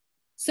is it?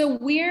 So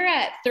we're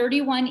at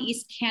 31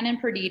 East Cannon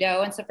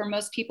Perdido. And so for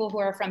most people who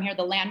are from here,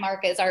 the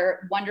landmark is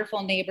our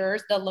wonderful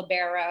neighbors, the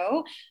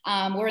Libero.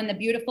 We're in the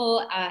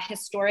beautiful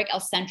historic El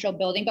Centro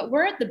building, but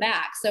we're at the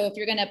back. So if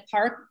you're gonna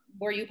park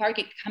where you park,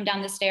 you can come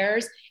down the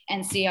stairs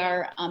and see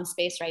our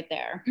space right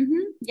there.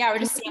 Yeah, we're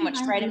just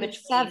sandwiched right in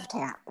between. Sev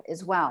Tap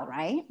as well,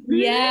 right?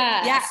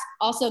 Yeah. Yeah.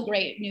 Also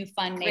great new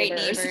fun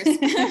neighbors.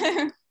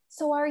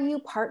 So are you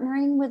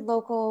partnering with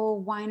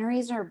local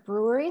wineries or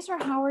breweries,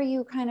 or how are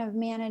you kind of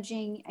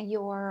managing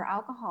your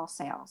alcohol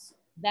sales?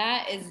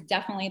 That is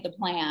definitely the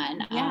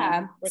plan.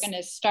 Yeah. We're going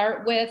to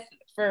start with,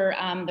 for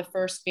the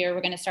first beer,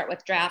 we're going to start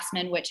with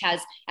Draftsman, which has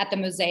at the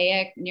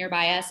Mosaic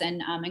nearby us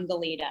and in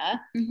Goleta.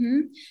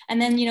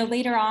 And then, you know,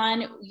 later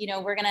on, you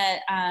know, we're going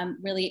to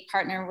really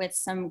partner with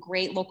some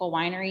great local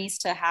wineries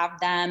to have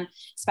them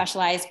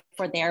specialize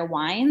for their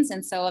wines.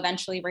 And so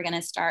eventually we're going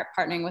to start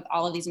partnering with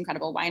all of these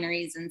incredible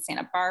wineries in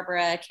Santa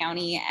Barbara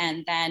County,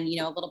 and then,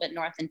 you know, a little bit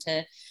north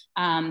into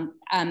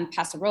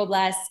Paso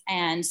Robles.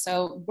 And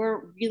so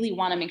we're really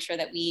want to make sure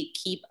that we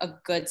keep a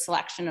good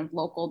selection of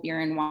local beer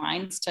and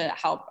wines to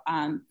help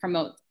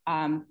promote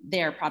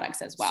their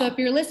products as well. So if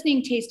you're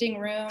listening, tasting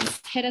room,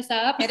 hit us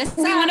up. We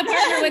want to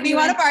partner with you.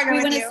 We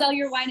want to sell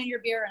your wine and your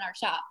beer in our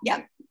shop.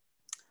 Yep.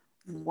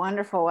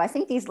 Wonderful. I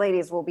think these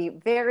ladies will be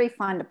very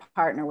fun to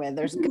partner with.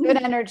 There's good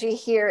energy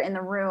here in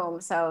the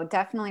room, so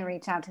definitely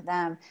reach out to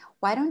them.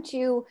 Why don't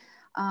you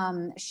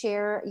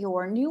share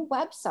your new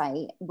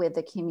website with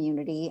the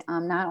community,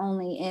 not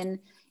only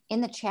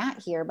in the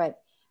chat here, but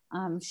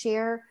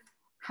share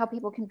how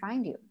people can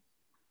find you.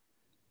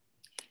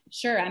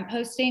 Sure, I'm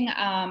posting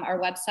our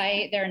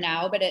website there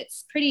now, but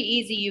it's pretty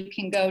easy. You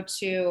can go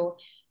to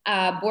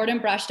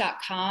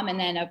boardandbrush.com and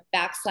then a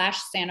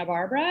 / Santa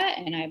Barbara,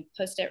 and I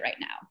post it right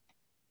now.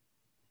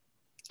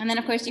 And then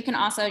of course you can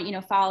also, you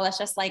know, follow us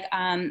just like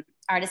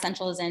Art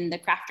Essentials and the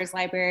Crafters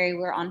Library.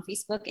 We're on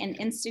Facebook and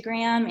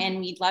Instagram,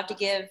 and we'd love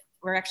to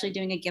we're actually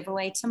doing a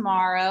giveaway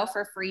tomorrow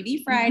for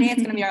Freebie Friday.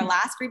 It's going to be our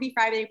last Freebie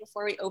Friday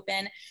before we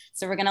open.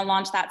 So we're going to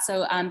launch that.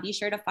 So be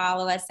sure to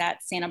follow us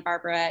at Santa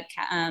Barbara,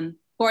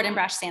 Board and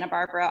Brush Santa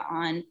Barbara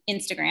on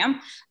Instagram.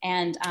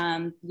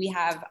 And we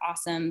have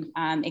awesome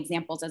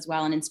examples as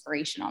well and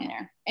inspiration on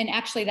there. And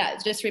actually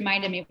that just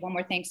reminded me of one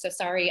more thing. So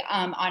sorry,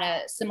 on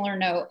a similar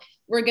note,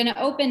 we're going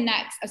to open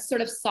next, a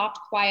sort of soft,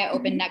 quiet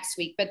open next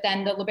week, but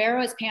then the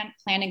Libero is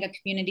planning a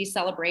community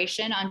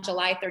celebration on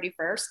July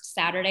 31st,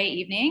 Saturday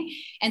evening.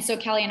 And so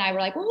Kelly and I were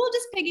like, well, we'll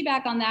just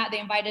piggyback on that. They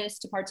invited us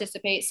to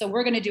participate. So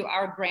we're going to do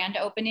our grand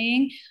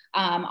opening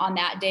on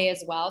that day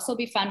as well. So it'll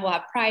be fun. We'll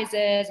have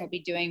prizes. We'll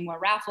be doing more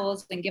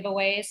raffles and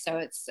giveaways. So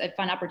it's a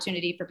fun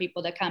opportunity for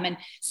people to come and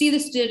see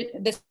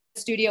the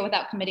studio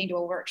without committing to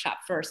a workshop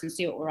first and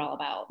see what we're all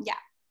about. Yeah.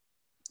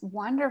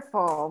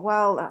 Wonderful.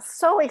 Well,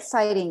 so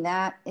exciting.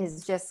 That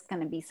is just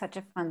going to be such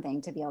a fun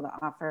thing to be able to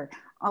offer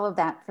all of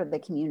that for the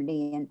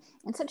community,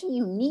 and such a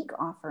unique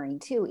offering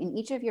too. In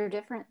each of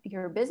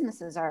your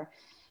businesses are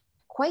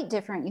quite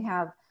different. You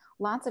have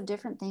lots of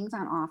different things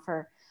on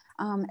offer.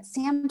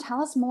 Sam,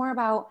 tell us more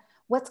about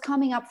what's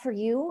coming up for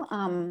you,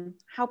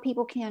 how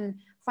people can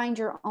find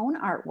your own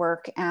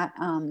artwork at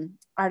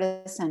Art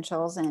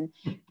Essentials, and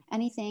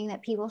anything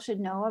that people should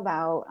know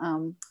about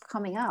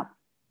coming up.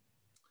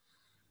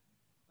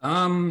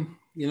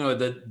 You know,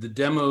 the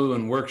demo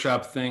and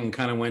workshop thing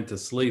kind of went to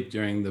sleep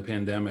during the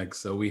pandemic,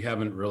 so we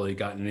haven't really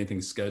gotten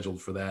anything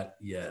scheduled for that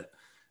yet,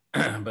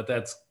 but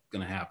that's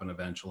going to happen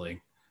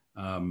eventually.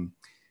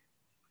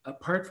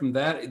 Apart from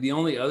that, the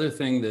only other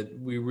thing that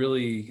we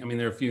really, I mean,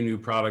 there are a few new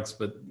products,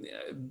 but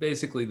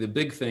basically the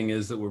big thing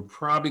is that we're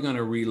probably going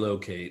to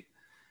relocate.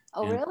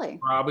 Oh, really?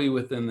 Probably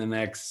within the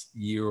next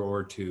year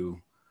or two.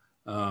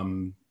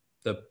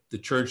 The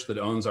church that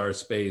owns our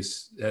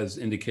space has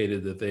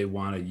indicated that they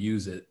want to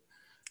use it.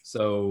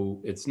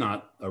 So it's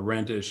not a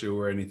rent issue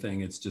or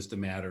anything. It's just a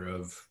matter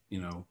of,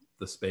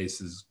 the space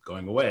is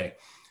going away.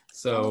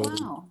 So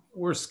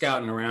we're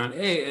scouting around.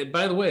 Hey,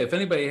 by the way, if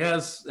anybody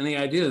has any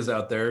ideas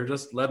out there,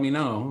 just let me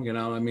know.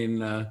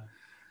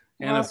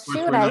 And of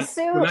course,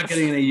 we're not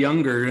getting any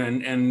younger,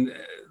 and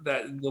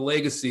that the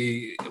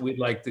legacy, we'd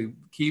like to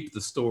keep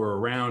the store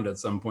around at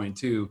some point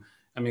too.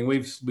 I mean,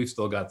 we've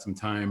still got some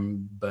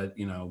time, but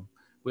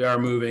we are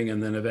moving,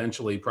 and then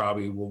eventually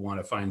probably we'll want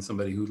to find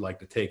somebody who'd like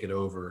to take it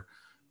over,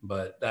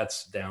 but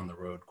that's down the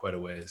road quite a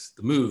ways.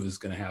 The move is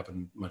going to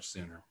happen much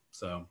sooner.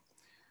 So.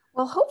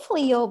 Well,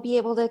 hopefully you'll be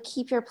able to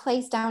keep your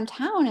place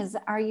downtown.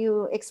 Are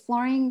you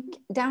exploring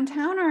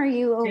downtown, or are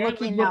you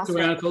looking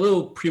elsewhere? Around. It's a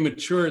little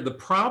premature. The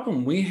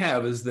problem we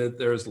have is that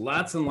there's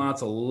lots and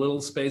lots of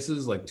little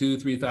spaces, like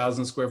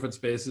 2,000-3,000 square foot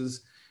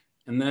spaces.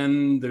 And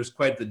then there's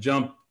quite the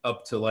jump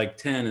up to like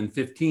 10 and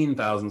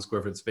 15,000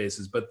 square foot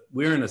spaces, but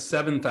we're in a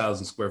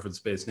 7,000 square foot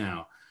space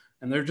now.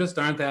 And there just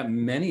aren't that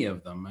many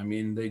of them. I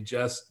mean, they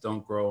just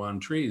don't grow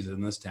on trees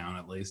in this town,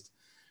 at least.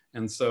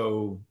 And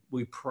so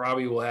we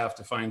probably will have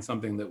to find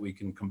something that we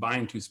can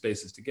combine two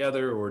spaces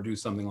together or do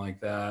something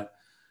like that.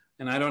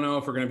 And I don't know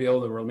if we're going to be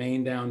able to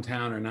remain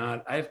downtown or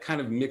not. I have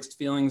kind of mixed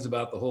feelings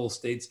about the whole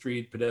State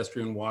Street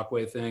pedestrian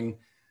walkway thing.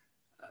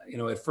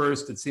 At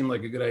first it seemed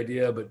like a good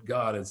idea, but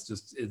God, it's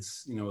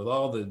with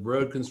all the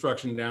road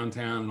construction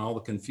downtown and all the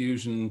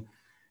confusion,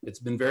 it's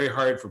been very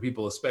hard for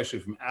people, especially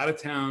from out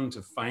of town,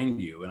 to find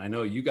you. And I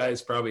know you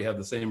guys probably have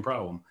the same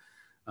problem.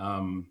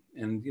 I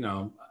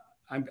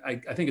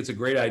think it's a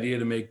great idea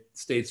to make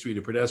State Street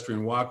a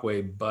pedestrian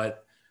walkway,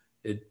 but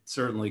it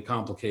certainly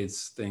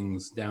complicates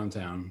things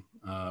downtown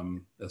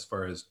as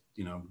far as,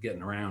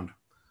 getting around.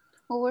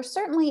 Well, we're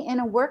certainly in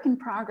a work in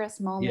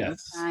progress moment in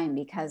time,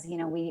 because,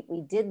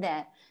 we did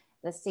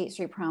the State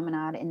Street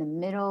Promenade in the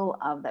middle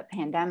of the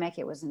pandemic.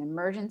 It was an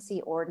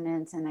emergency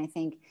ordinance. And I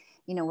think,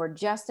 we're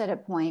just at a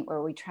point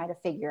where we try to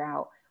figure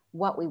out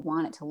what we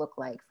want it to look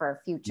like for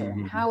our future,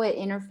 and how it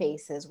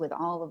interfaces with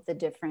all of the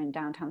different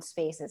downtown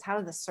spaces,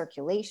 how the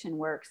circulation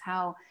works,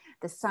 how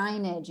the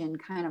signage and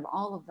kind of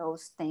all of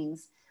those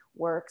things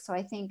work. So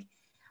I think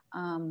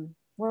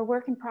we're a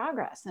work in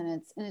progress,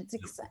 and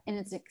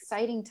it's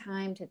exciting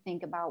time to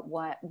think about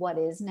what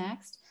is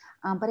next.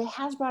 But it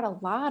has brought a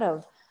lot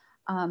of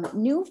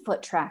new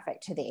foot traffic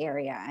to the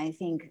area. I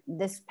think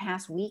this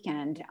past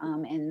weekend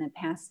and the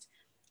past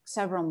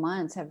several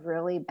months have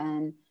really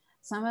been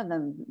some of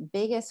the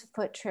biggest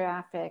foot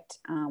trafficked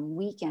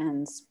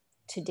weekends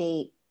to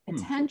date,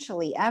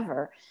 potentially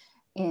ever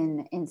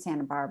in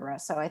Santa Barbara.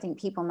 So I think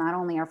people not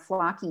only are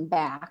flocking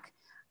back,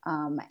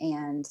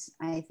 and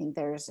I think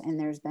there's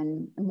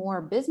been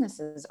more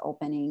businesses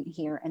opening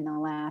here in the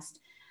last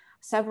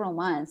several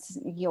months,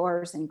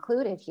 yours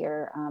included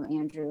here,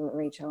 Andrew,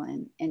 Rachel,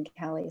 and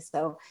Kelly.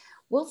 So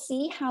we'll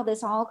see how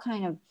this all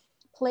kind of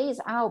plays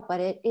out,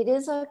 but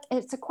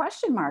it's a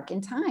question mark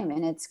in time,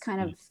 and it's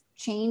kind of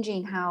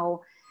changing how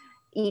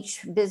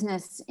each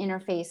business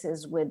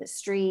interfaces with the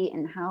street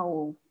and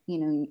how,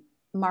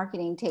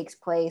 marketing takes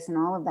place and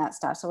all of that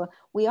stuff. So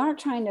we are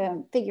trying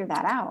to figure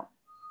that out.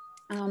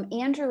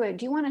 Andrew,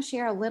 do you want to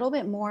share a little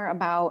bit more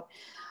about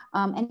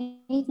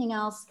anything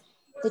else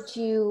that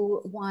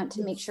you want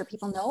to make sure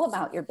people know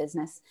about your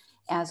business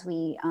as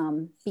we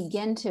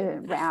begin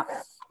to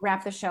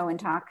wrap the show and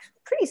talk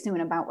pretty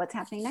soon about what's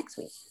happening next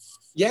week?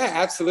 Yeah,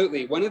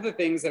 absolutely. One of the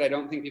things that I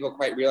don't think people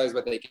quite realize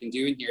what they can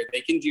do in here,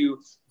 they can do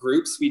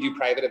groups. We do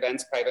private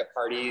events, private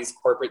parties,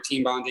 corporate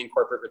team bonding,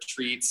 corporate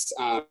retreats.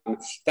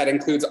 That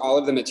includes all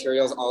of the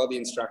materials, all of the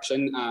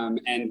instruction.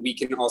 And we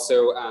can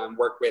also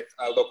work with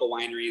local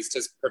wineries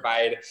to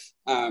provide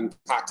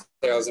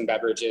cocktails and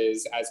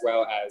beverages, as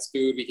well as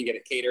food. We can get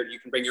it catered. You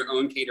can bring your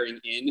own catering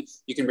in.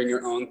 You can bring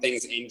your own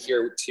things in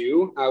here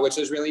too, which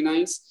is really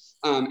nice.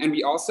 And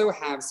we also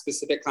have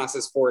specific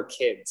classes for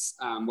kids,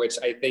 which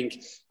I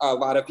think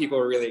a lot of people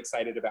are really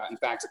excited about. In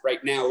fact,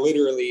 right now,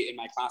 literally in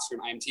my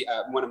classroom,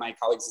 one of my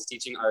colleagues is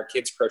teaching our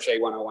Kids Crochet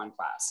 101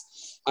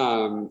 class.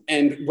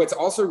 And what's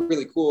also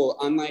really cool,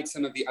 unlike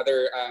some of the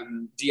other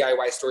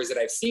DIY stores that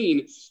I've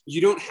seen,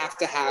 you don't have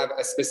to have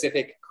a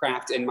specific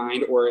craft in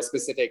mind or a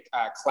specific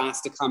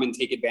class to come and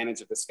take advantage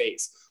of the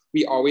space.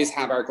 We always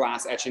have our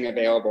glass etching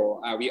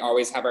available. We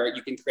always have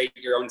you can create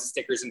your own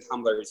stickers and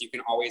tumblers. You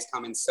can always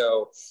come and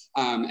sew.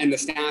 And the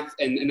staff,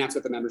 and that's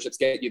what the memberships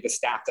get you, the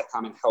staff to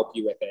come and help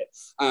you with it.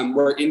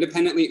 We're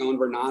independently owned,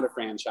 we're not a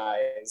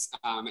franchise.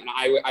 And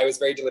I was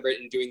very deliberate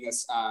in doing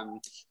this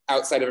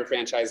outside of a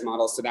franchise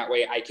model, so that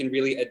way I can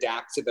really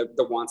adapt to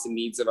the wants and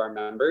needs of our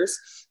members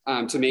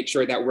to make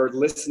sure that we're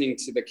listening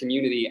to the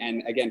community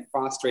and, again,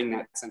 fostering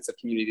that sense of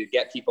community to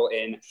get people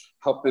in,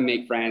 help them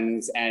make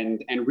friends,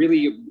 and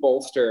really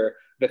bolster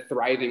the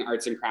thriving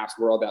arts and crafts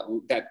world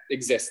that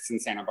exists in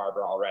Santa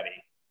Barbara already.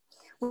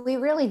 We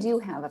really do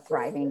have a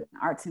thriving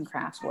arts and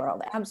crafts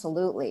world.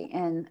 Absolutely.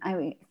 And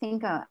I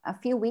think a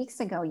few weeks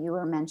ago, you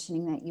were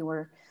mentioning that you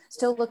were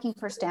still looking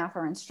for staff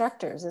or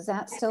instructors. Is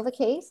that still the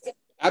case?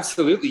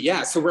 Absolutely,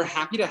 yeah. So we're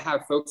happy to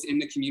have folks in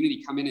the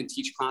community come in and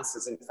teach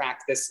classes. In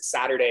fact, this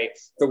Saturday,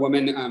 the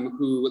woman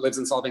who lives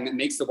in Solving that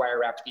makes the wire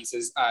wrapped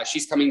pieces,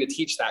 she's coming to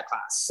teach that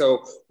class.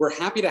 So we're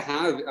happy to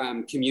have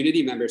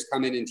community members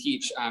come in and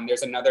teach.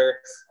 There's another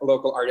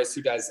local artist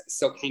who does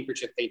silk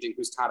handkerchief painting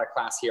who's taught a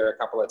class here a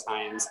couple of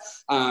times.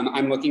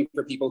 I'm looking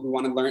for people who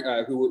want to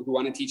learn, who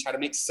want to teach how to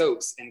make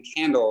soaps and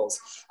candles.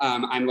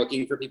 I'm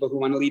looking for people who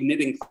want to lead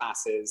knitting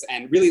classes.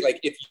 And really, like,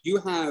 if you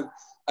have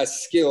a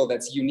skill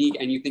that's unique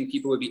and you think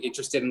people would be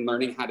interested in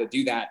learning how to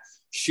do that,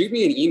 shoot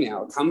me an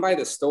email, come by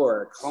the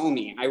store, call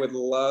me. I would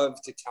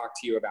love to talk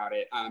to you about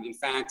it. In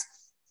fact,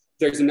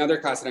 there's another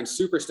class that I'm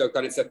super stoked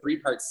on. It's a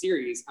 3-part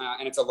series,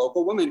 and it's a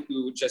local woman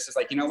who just is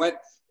like, you know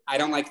what? I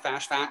don't like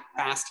fast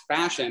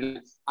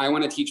fashion. I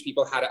want to teach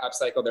people how to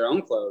upcycle their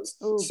own clothes.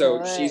 Ooh, so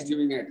boy. She's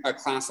doing a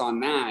class on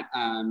that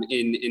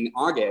in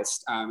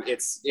August.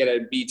 It'll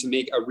be to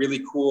make a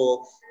really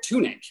cool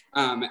tunic,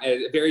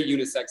 very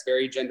unisex,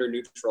 very gender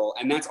neutral.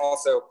 And that's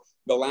also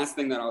the last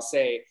thing that I'll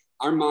say.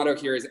 Our motto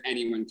here is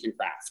anyone can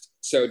craft.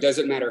 So it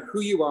doesn't matter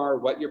who you are,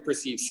 what your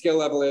perceived skill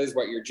level is,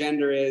 what your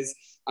gender is.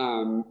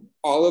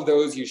 All of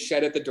those you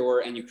shed at the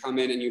door and you come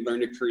in and you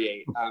learn to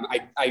create.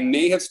 I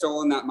may have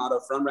stolen that motto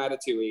from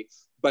Ratatouille,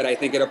 but I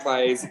think it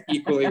applies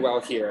equally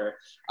well here.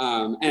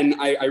 And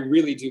I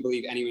really do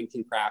believe anyone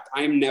can craft.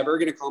 I am never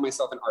going to call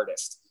myself an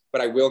artist,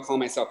 but I will call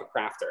myself a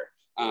crafter.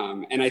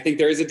 And I think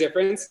there is a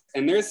difference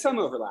and there is some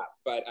overlap,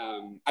 but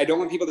I don't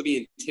want people to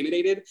be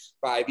intimidated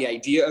by the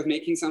idea of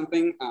making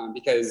something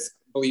because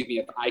believe me,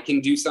 if I can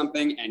do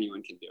something,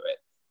 anyone can do it.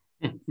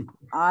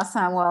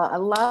 Awesome. Well, I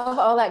love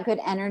all that good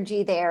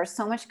energy there.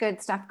 So much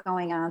good stuff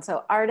going on.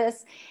 So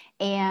artists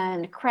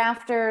and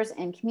crafters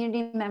and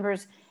community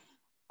members,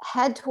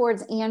 head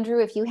towards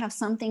Andrew if you have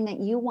something that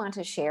you want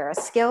to share, a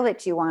skill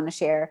that you want to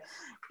share.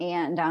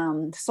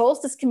 And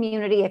Solstice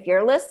community, if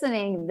you're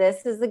listening,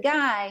 this is the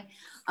guy.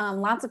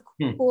 Lots of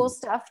cool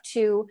stuff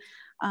to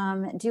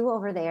do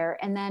over there.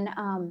 And then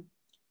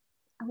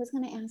I was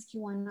going to ask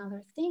you one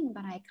other thing,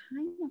 but I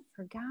kind of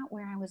forgot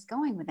where I was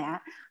going with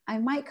that. I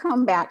might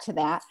come back to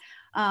that.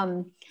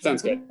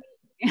 Sounds good.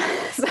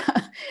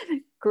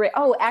 Great.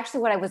 Oh,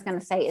 actually, what I was going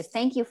to say is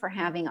thank you for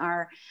having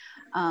our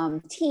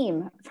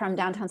team from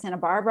downtown Santa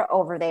Barbara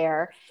over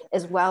there,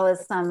 as well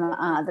as some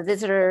the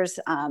visitors,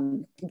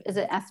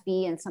 Visit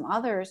SB and some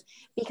others,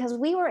 because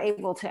we were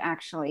able to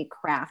actually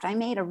craft. I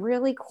made a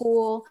really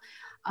cool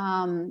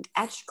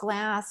etched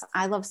glass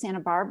I Love Santa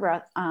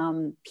Barbara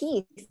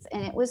piece,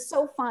 and it was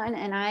so fun.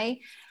 And I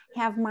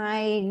have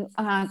my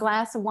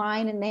glass of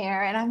wine in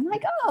there, and I'm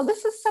like, oh,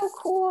 this is so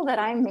cool that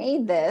I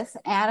made this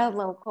at a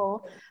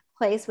local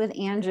place with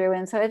Andrew.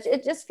 And so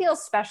it just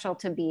feels special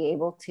to be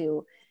able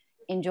to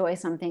enjoy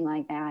something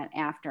like that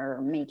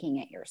after making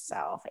it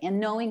yourself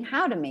and knowing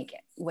how to make it,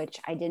 which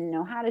I didn't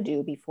know how to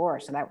do before.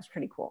 So that was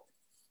pretty cool.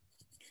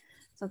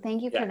 So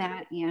thank you for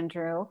that,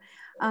 Andrew.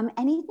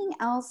 Anything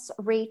else,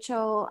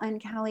 Rachel and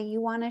Kelly,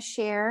 you want to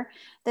share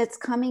that's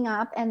coming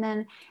up? And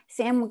then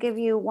Sam will give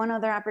you one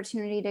other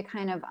opportunity to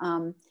kind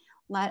of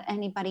let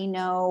anybody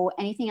know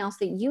anything else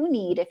that you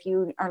need if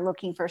you are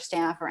looking for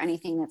staff or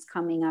anything that's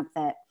coming up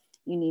that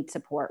you need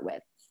support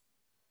with.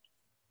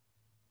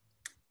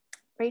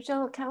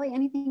 Rachel, Kelly,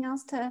 anything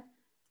else to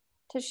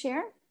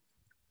share?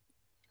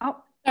 Oh.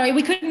 Sorry,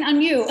 we couldn't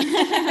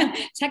unmute.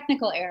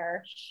 Technical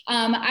error.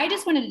 I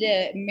just wanted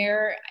to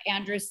mirror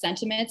Andrew's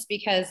sentiments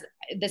because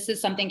this is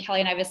something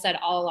Kelly and I have said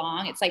all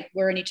along. It's like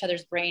we're in each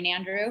other's brain,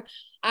 Andrew.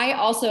 I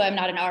also am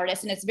not an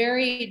artist, and it's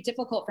very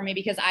difficult for me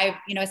because I've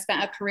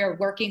spent a career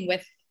working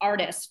with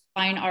artists,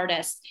 fine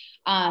artists,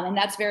 and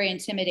that's very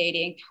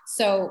intimidating.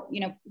 So,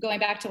 going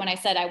back to when I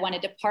said I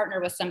wanted to partner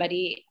with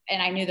somebody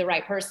and I knew the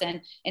right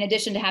person, in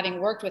addition to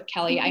having worked with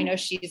Kelly, I know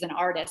she's an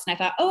artist. And I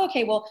thought, oh,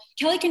 okay, well,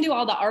 Kelly can do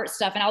all the art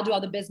stuff and I'll do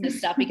all the business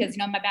stuff because,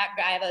 my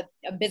background, I have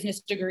a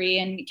business degree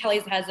and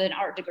Kelly has an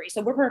art degree.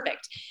 So we're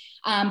perfect.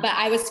 But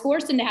I was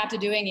forced into have to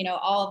doing,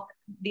 all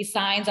these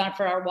signs on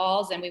for our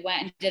walls. And we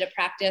went and did a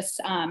practice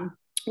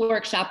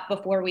workshop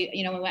before we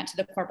went to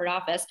the corporate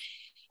office.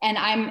 And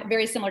I'm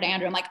very similar to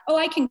Andrew. I'm like, oh,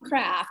 I can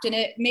craft. And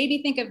it made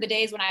me think of the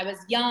days when I was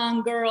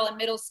young girl in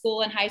middle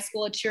school and high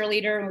school, a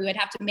cheerleader, and we would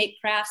have to make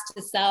crafts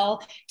to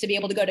sell to be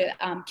able to go to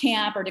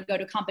camp or to go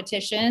to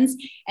competitions.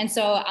 And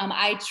so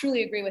I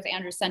truly agree with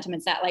Andrew's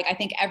sentiments that I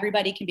think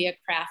everybody can be a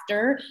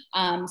crafter.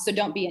 So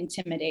don't be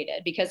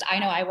intimidated because I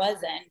know I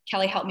wasn't.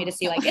 Kelly helped me to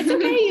see it's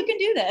okay, you can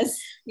do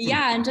this.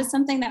 Yeah, and just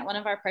something that one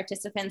of our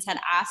participants had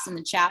asked in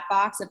the chat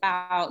box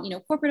about,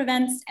 corporate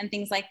events and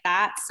things like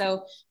that.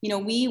 So,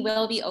 we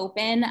will be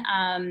open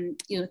open,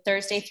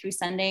 Thursday through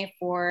Sunday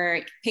for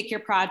pick your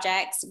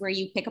projects, where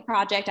you pick a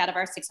project out of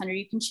our 600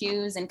 you can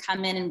choose and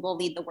come in and we'll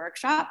lead the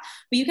workshop.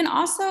 But you can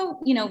also,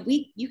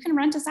 you can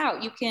rent us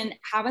out. You can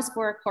have us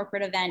for a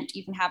corporate event.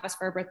 You can have us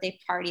for a birthday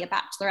party, a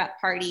bachelorette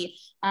party,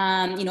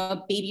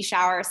 a baby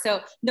shower.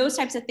 So those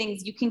types of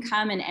things, you can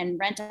come and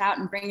rent out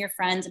and bring your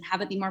friends and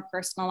have it be more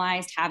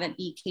personalized, have it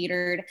be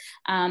catered.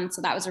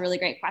 So that was a really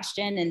great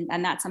question.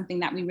 And that's something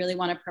that we really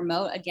want to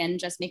promote. Again,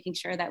 just making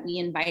sure that we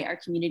invite our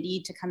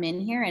community to come in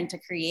here and to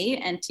create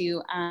and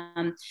to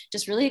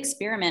just really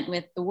experiment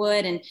with the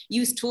wood and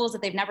use tools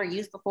that they've never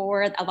used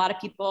before. A lot of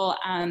people,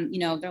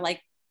 they're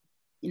like,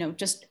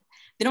 just,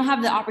 they don't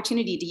have the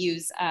opportunity to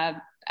use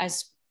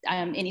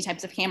any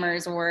types of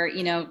hammers or,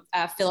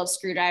 Phillips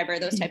screwdriver,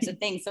 those types of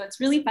things. So it's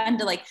really fun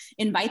to like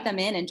invite them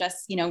in and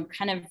just,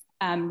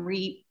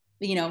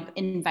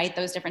 invite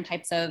those different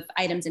types of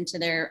items into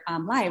their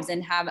lives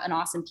and have an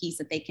awesome piece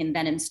that they can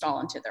then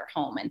install into their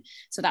home. And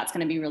so that's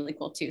going to be really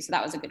cool too. So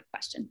that was a good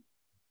question.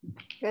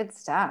 Good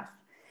stuff.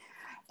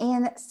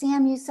 And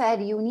Sam, you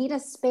said you need a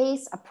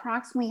space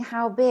approximately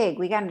how big?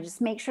 We got to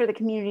just make sure the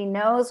community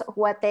knows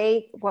what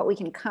we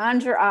can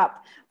conjure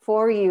up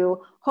for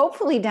you,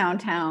 hopefully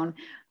downtown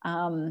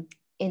in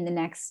the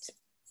next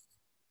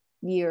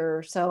year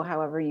or so,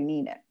 however you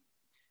need it.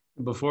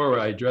 Before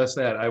I address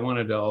that, I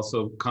wanted to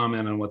also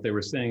comment on what they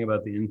were saying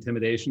about the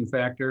intimidation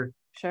factor.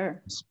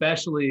 Sure.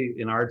 Especially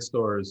in art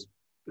stores,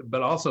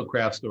 but also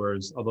craft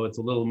stores, although it's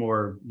a little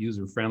more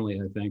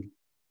user-friendly, I think.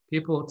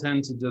 People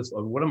tend to just,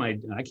 what am I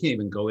can't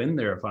even go in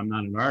there if I'm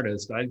not an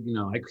artist. I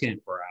can't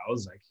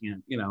browse, I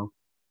can't,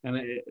 and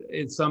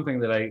it's something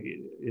that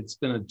it's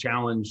been a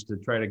challenge to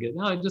try to get,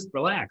 no, just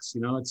relax,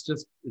 it's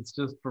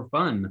just for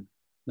fun.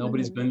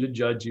 Nobody's been to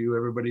judge you.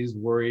 Everybody's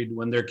worried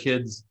when they're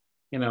kids,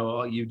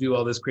 you do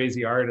all this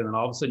crazy art and then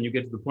all of a sudden you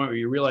get to the point where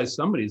you realize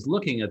somebody's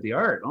looking at the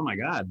art. Oh my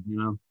God,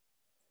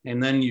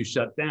 and then you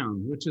shut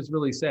down, which is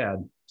really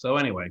sad. So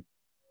anyway,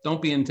 don't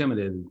be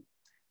intimidated.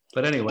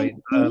 But anyway.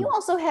 And you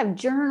also have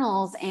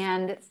journals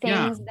and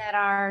things that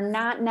are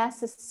not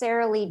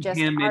necessarily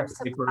just art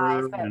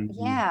supplies,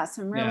 but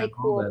some really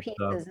cool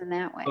pieces in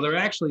that way. Well, there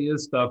actually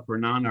is stuff for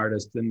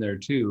non-artists in there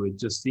too. It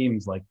just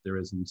seems like there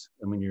isn't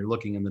when you're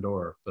looking in the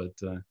door. But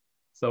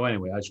so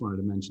anyway, I just wanted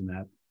to mention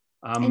that.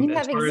 And you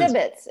have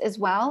exhibits as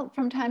well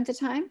from time to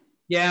time?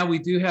 Yeah, we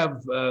do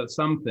have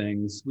some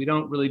things. We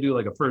don't really do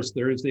like a first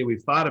Thursday.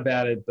 We've thought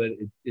about it, but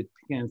it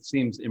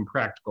seems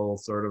impractical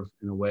sort of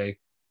in a way.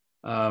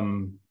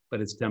 But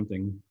it's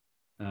tempting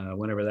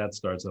whenever that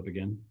starts up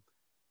again.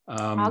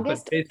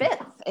 August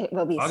 5th, it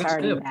will be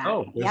starting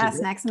that. Yes,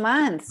 next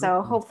month.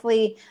 So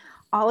hopefully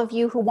all of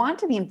you who want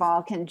to be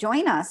involved can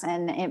join us,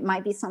 and it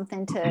might be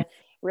something to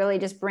really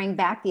just bring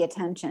back the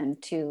attention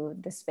to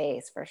the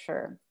space for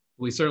sure.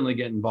 We certainly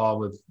get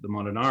involved with the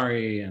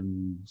Molinari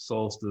and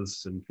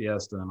Solstice and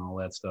Fiesta and all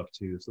that stuff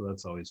too. So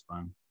that's always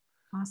fun.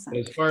 Awesome. But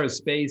as far as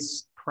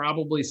space,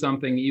 probably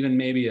something even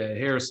maybe a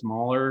hair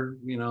smaller,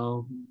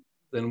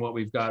 than what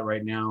we've got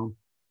right now.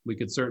 We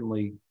could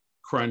certainly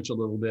crunch a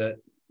little bit.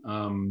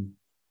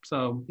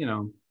 So,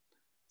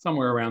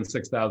 somewhere around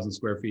 6,000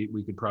 square feet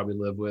we could probably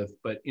live with.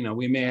 But,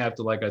 we may have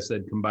to, like I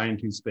said, combine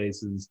two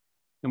spaces.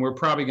 And we're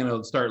probably going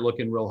to start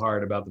looking real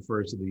hard about the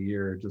first of the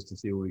year just to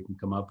see what we can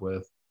come up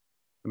with.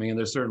 I mean,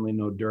 there's certainly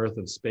no dearth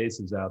of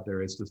spaces out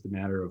there. It's just a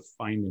matter of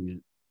finding it.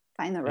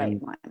 Find the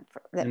right one.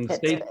 And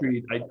State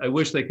Street, I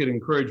wish they could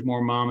encourage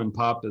more mom and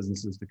pop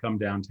businesses to come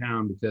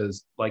downtown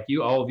because like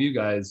all of you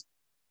guys,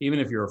 even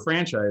if you're a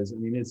franchise, I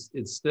mean,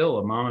 it's still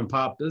a mom and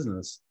pop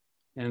business.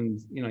 And,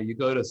 you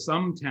go to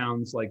some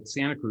towns like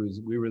Santa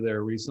Cruz, we were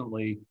there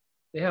recently,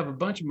 they have a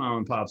bunch of mom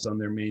and pops on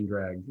their main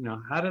drag.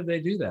 How did they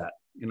do that?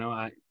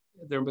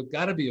 There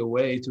got to be a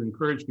way to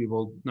encourage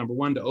people, number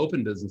one, to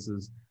open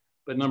businesses,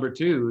 but number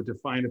two, to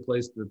find a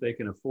place that they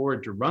can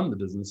afford to run the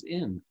business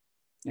in.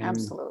 And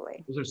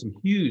absolutely. Those are some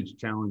huge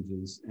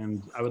challenges.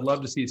 And I would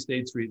love to see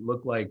State Street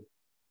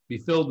be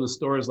filled with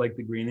stores like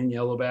the Green and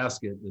Yellow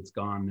Basket that's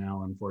gone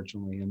now,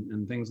 unfortunately,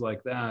 and things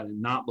like that,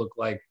 and not look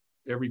like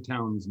every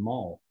town's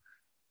mall,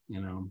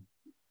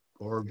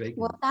 or vacant.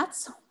 Well,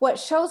 that's what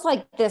shows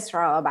like this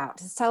are all about,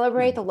 to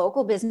celebrate the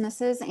local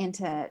businesses and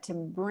to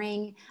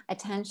bring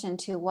attention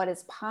to what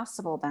is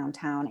possible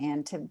downtown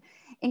and to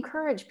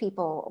encourage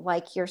people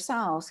like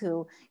yourselves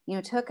who,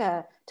 took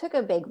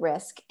a big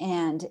risk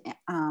and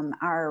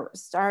are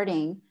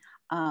starting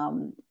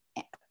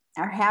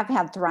or have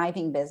had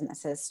thriving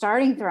businesses,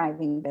 starting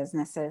thriving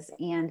businesses,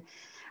 and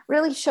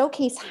really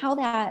showcase how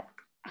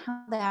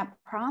that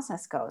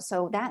process goes.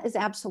 So that is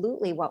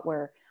absolutely what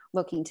we're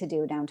looking to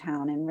do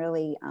downtown. And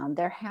really,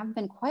 there have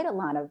been quite a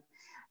lot of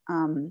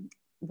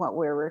what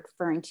we're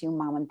referring to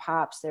mom and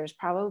pops. There's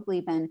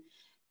probably been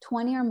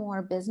 20 or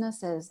more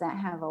businesses that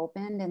have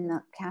opened in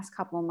the past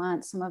couple of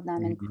months. Some of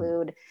them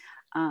include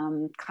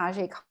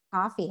Kage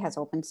Coffee has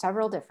opened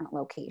several different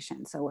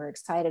locations. So we're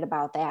excited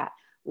about that.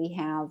 We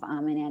have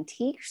an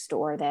antique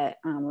store that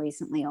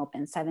recently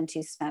opened,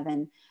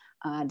 727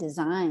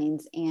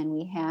 Designs, and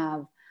we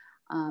have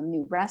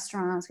new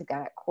restaurants. We've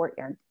got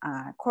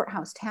a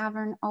Courthouse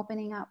Tavern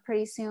opening up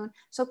pretty soon.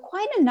 So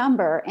quite a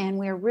number, and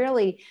we're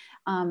really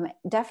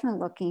definitely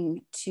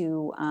looking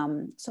to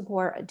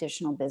support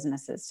additional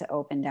businesses to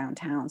open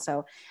downtown.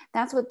 So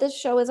that's what this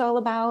show is all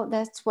about.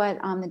 That's what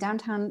the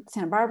Downtown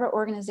Santa Barbara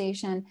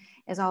organization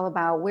is all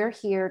about. We're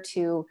here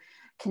to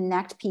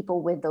connect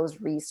people with those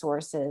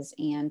resources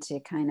and to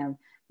kind of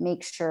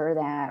make sure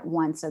that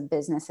once a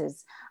business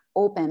is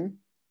open,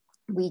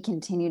 we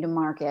continue to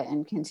market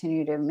and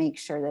continue to make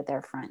sure that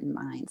they're front in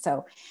mind.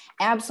 So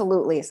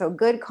absolutely. So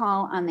good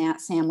call on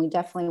that, Sam. We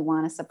definitely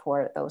want to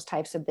support those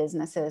types of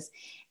businesses.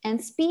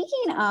 And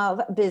speaking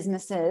of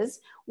businesses,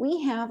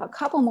 we have a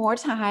couple more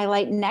to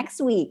highlight next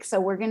week. So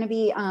we're going to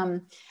be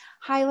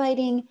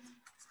highlighting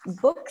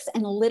books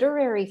and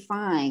literary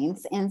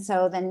finds. And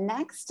so the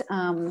next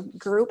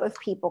group of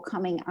people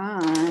coming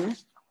on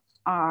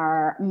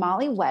are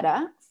Molly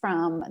Wetta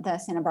from the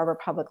Santa Barbara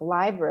Public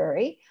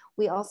Library.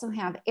 We also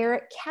have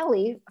Eric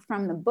Kelly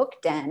from the Book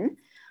Den,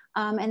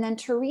 and then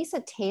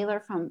Teresa Taylor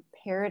from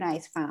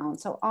Paradise Found.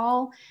 So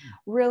all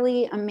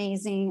really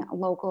amazing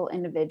local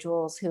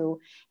individuals who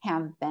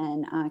have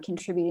been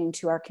contributing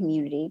to our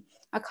community.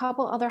 A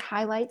couple other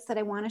highlights that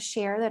I want to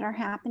share that are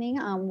happening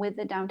with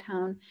the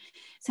Downtown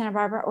Santa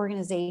Barbara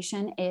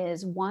organization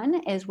is one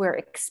is we're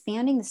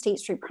expanding the State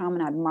Street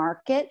Promenade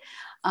Market.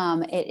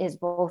 It is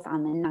both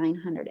on the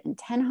 900 and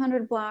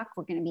 1000 block.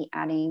 We're going to be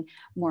adding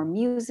more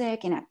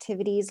music and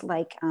activities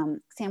like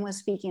Sam was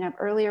speaking of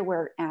earlier.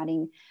 We're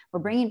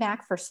bringing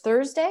back First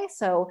Thursday.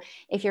 So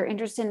if you're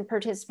interested in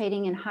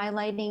participating and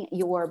highlighting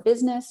your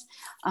business,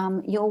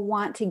 you'll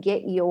want to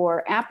get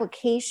your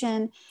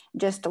application.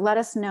 Just let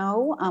us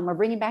know.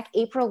 We're bringing back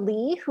April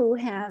Lee, who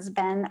has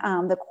been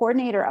the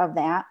coordinator of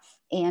that.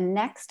 And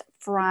next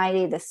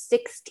Friday, the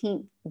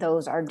 16th,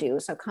 those are due.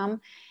 So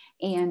come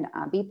and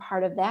be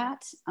part of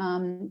that.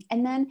 And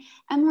then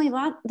Emily,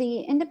 the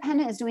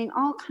Independent is doing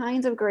all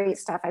kinds of great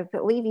stuff. I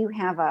believe you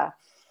have a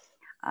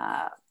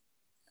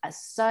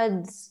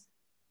Suds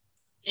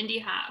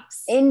Indie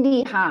Hops.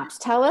 Indie Hops.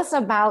 Tell us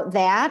about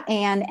that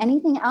and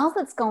anything else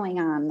that's going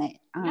on that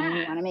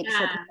you want to make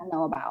sure people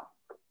know about.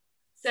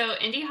 So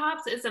Indie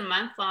Hops is a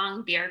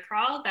month-long beer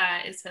crawl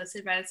that is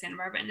hosted by the Santa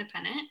Barbara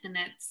Independent, and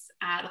it's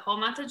the whole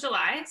month of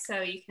July,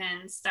 so you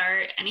can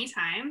start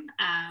anytime.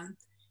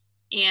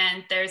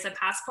 And there's a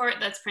passport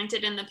that's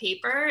printed in the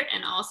paper,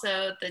 and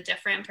also the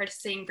different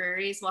participating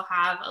breweries will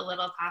have a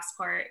little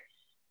passport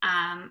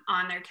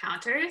on their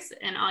counters,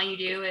 and all you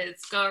do is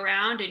go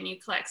around and you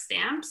collect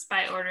stamps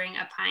by ordering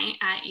a pint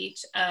at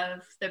each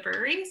of the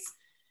breweries.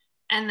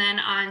 And then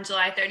on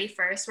July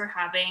 31st, we're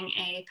having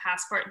a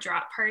passport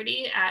drop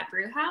party at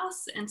Brew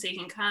House. And so you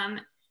can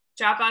come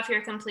drop off your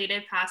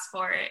completed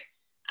passport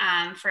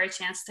for a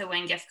chance to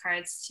win gift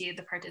cards to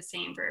the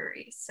participating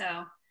breweries. So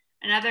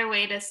another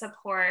way to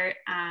support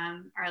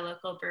our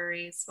local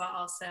breweries while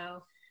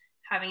also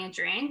having a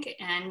drink,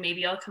 and maybe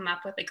you'll come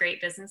up with a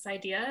great business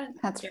idea.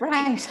 That's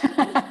right.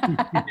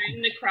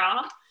 During the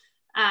crawl.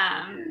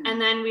 And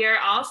then we are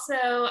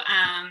also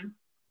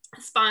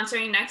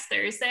sponsoring next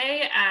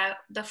Thursday at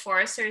the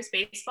Foresters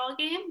baseball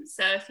game.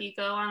 So if you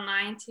go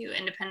online to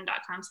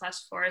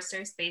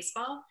independent.com/Foresters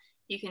baseball,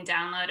 you can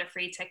download a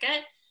free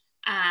ticket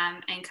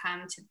and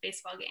come to the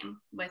baseball game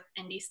with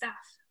indie staff.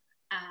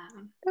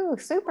 Oh,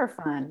 super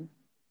fun.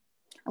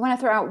 I want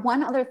to throw out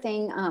one other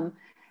thing.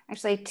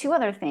 Actually, two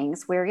other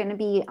things. We're going to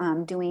be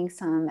doing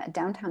some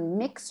downtown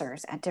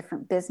mixers at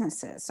different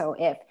businesses. So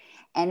if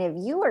any of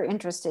you are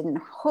interested in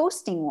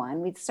hosting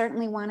one, we'd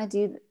certainly want to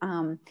do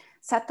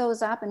set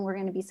those up, and we're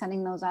going to be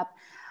setting those up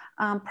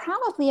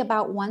probably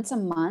about once a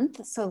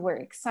month. So we're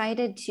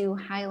excited to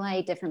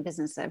highlight different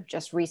businesses that have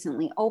just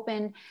recently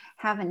opened,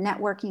 have a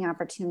networking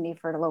opportunity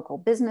for the local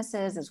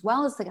businesses, as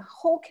well as the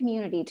whole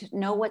community to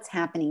know what's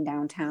happening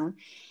downtown.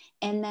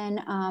 And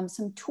then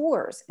some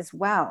tours as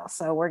well.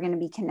 So we're going to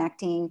be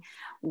connecting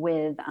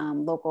with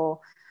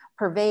local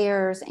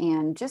purveyors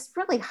and just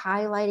really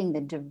highlighting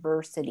the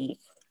diversity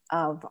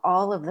of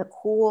all of the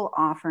cool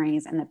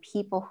offerings and the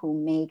people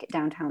who make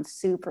downtown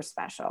super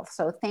special.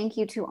 So thank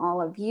you to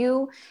all of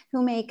you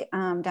who make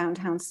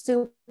downtown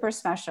super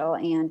special,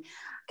 and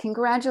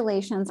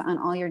congratulations on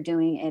all you're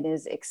doing. It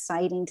is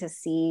exciting to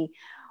see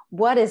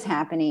what is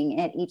happening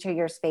at each of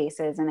your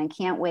spaces, and I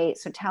can't wait.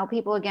 So tell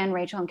people again,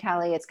 Rachel and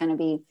Kelly, it's going to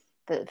be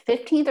the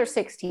 15th or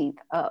 16th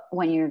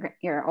when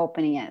your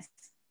opening is?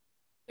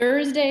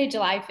 Thursday,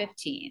 July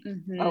 15th.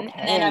 Okay.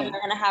 And then we're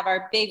going to have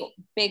our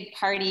big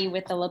party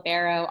with the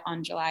Libero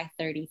on July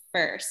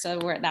 31st. So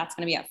that's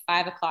going to be at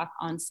 5 o'clock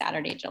on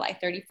Saturday, July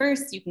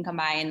 31st. You can come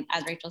by, and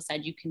as Rachel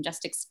said, you can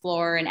just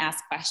explore and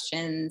ask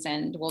questions,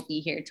 and we'll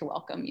be here to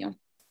welcome you.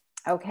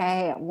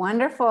 Okay,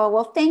 wonderful.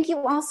 Well, thank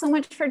you all so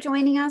much for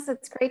joining us.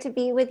 It's great to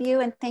be with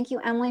you. And thank you,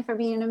 Emily, for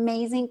being an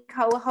amazing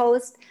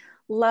co-host.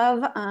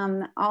 Love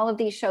all of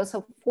these shows.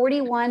 So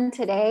 41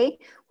 today.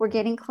 We're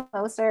getting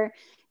closer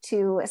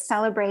to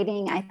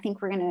celebrating. I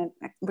think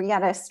we got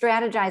to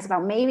strategize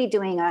about maybe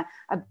doing a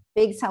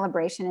big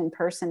celebration in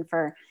person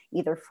for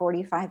either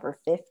 45 or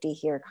 50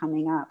 here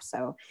coming up.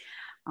 So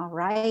All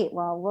right,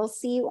 well, we'll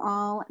see you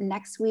all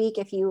next week.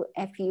 If you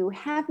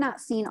have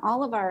not seen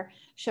all of our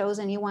shows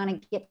and you want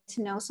to get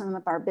to know some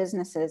of our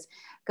businesses,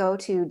 go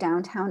to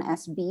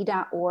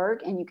downtownsb.org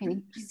and you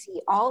can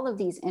see all of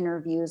these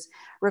interviews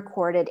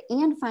recorded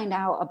and find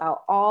out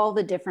about all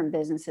the different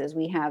businesses.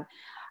 We have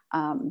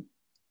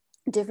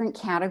different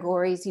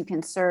categories you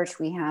can search.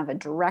 We have a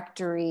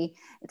directory.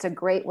 It's a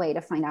great way to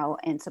find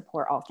out and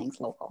support all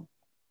things local.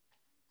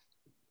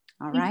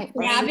 All right. Thank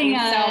you for having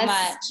us so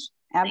much.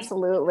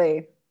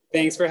 Absolutely.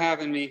 Thanks for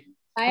having me.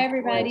 Bye,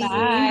 everybody.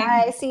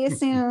 Bye. See you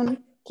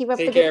soon. Keep up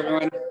Take the care, good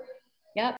everyone.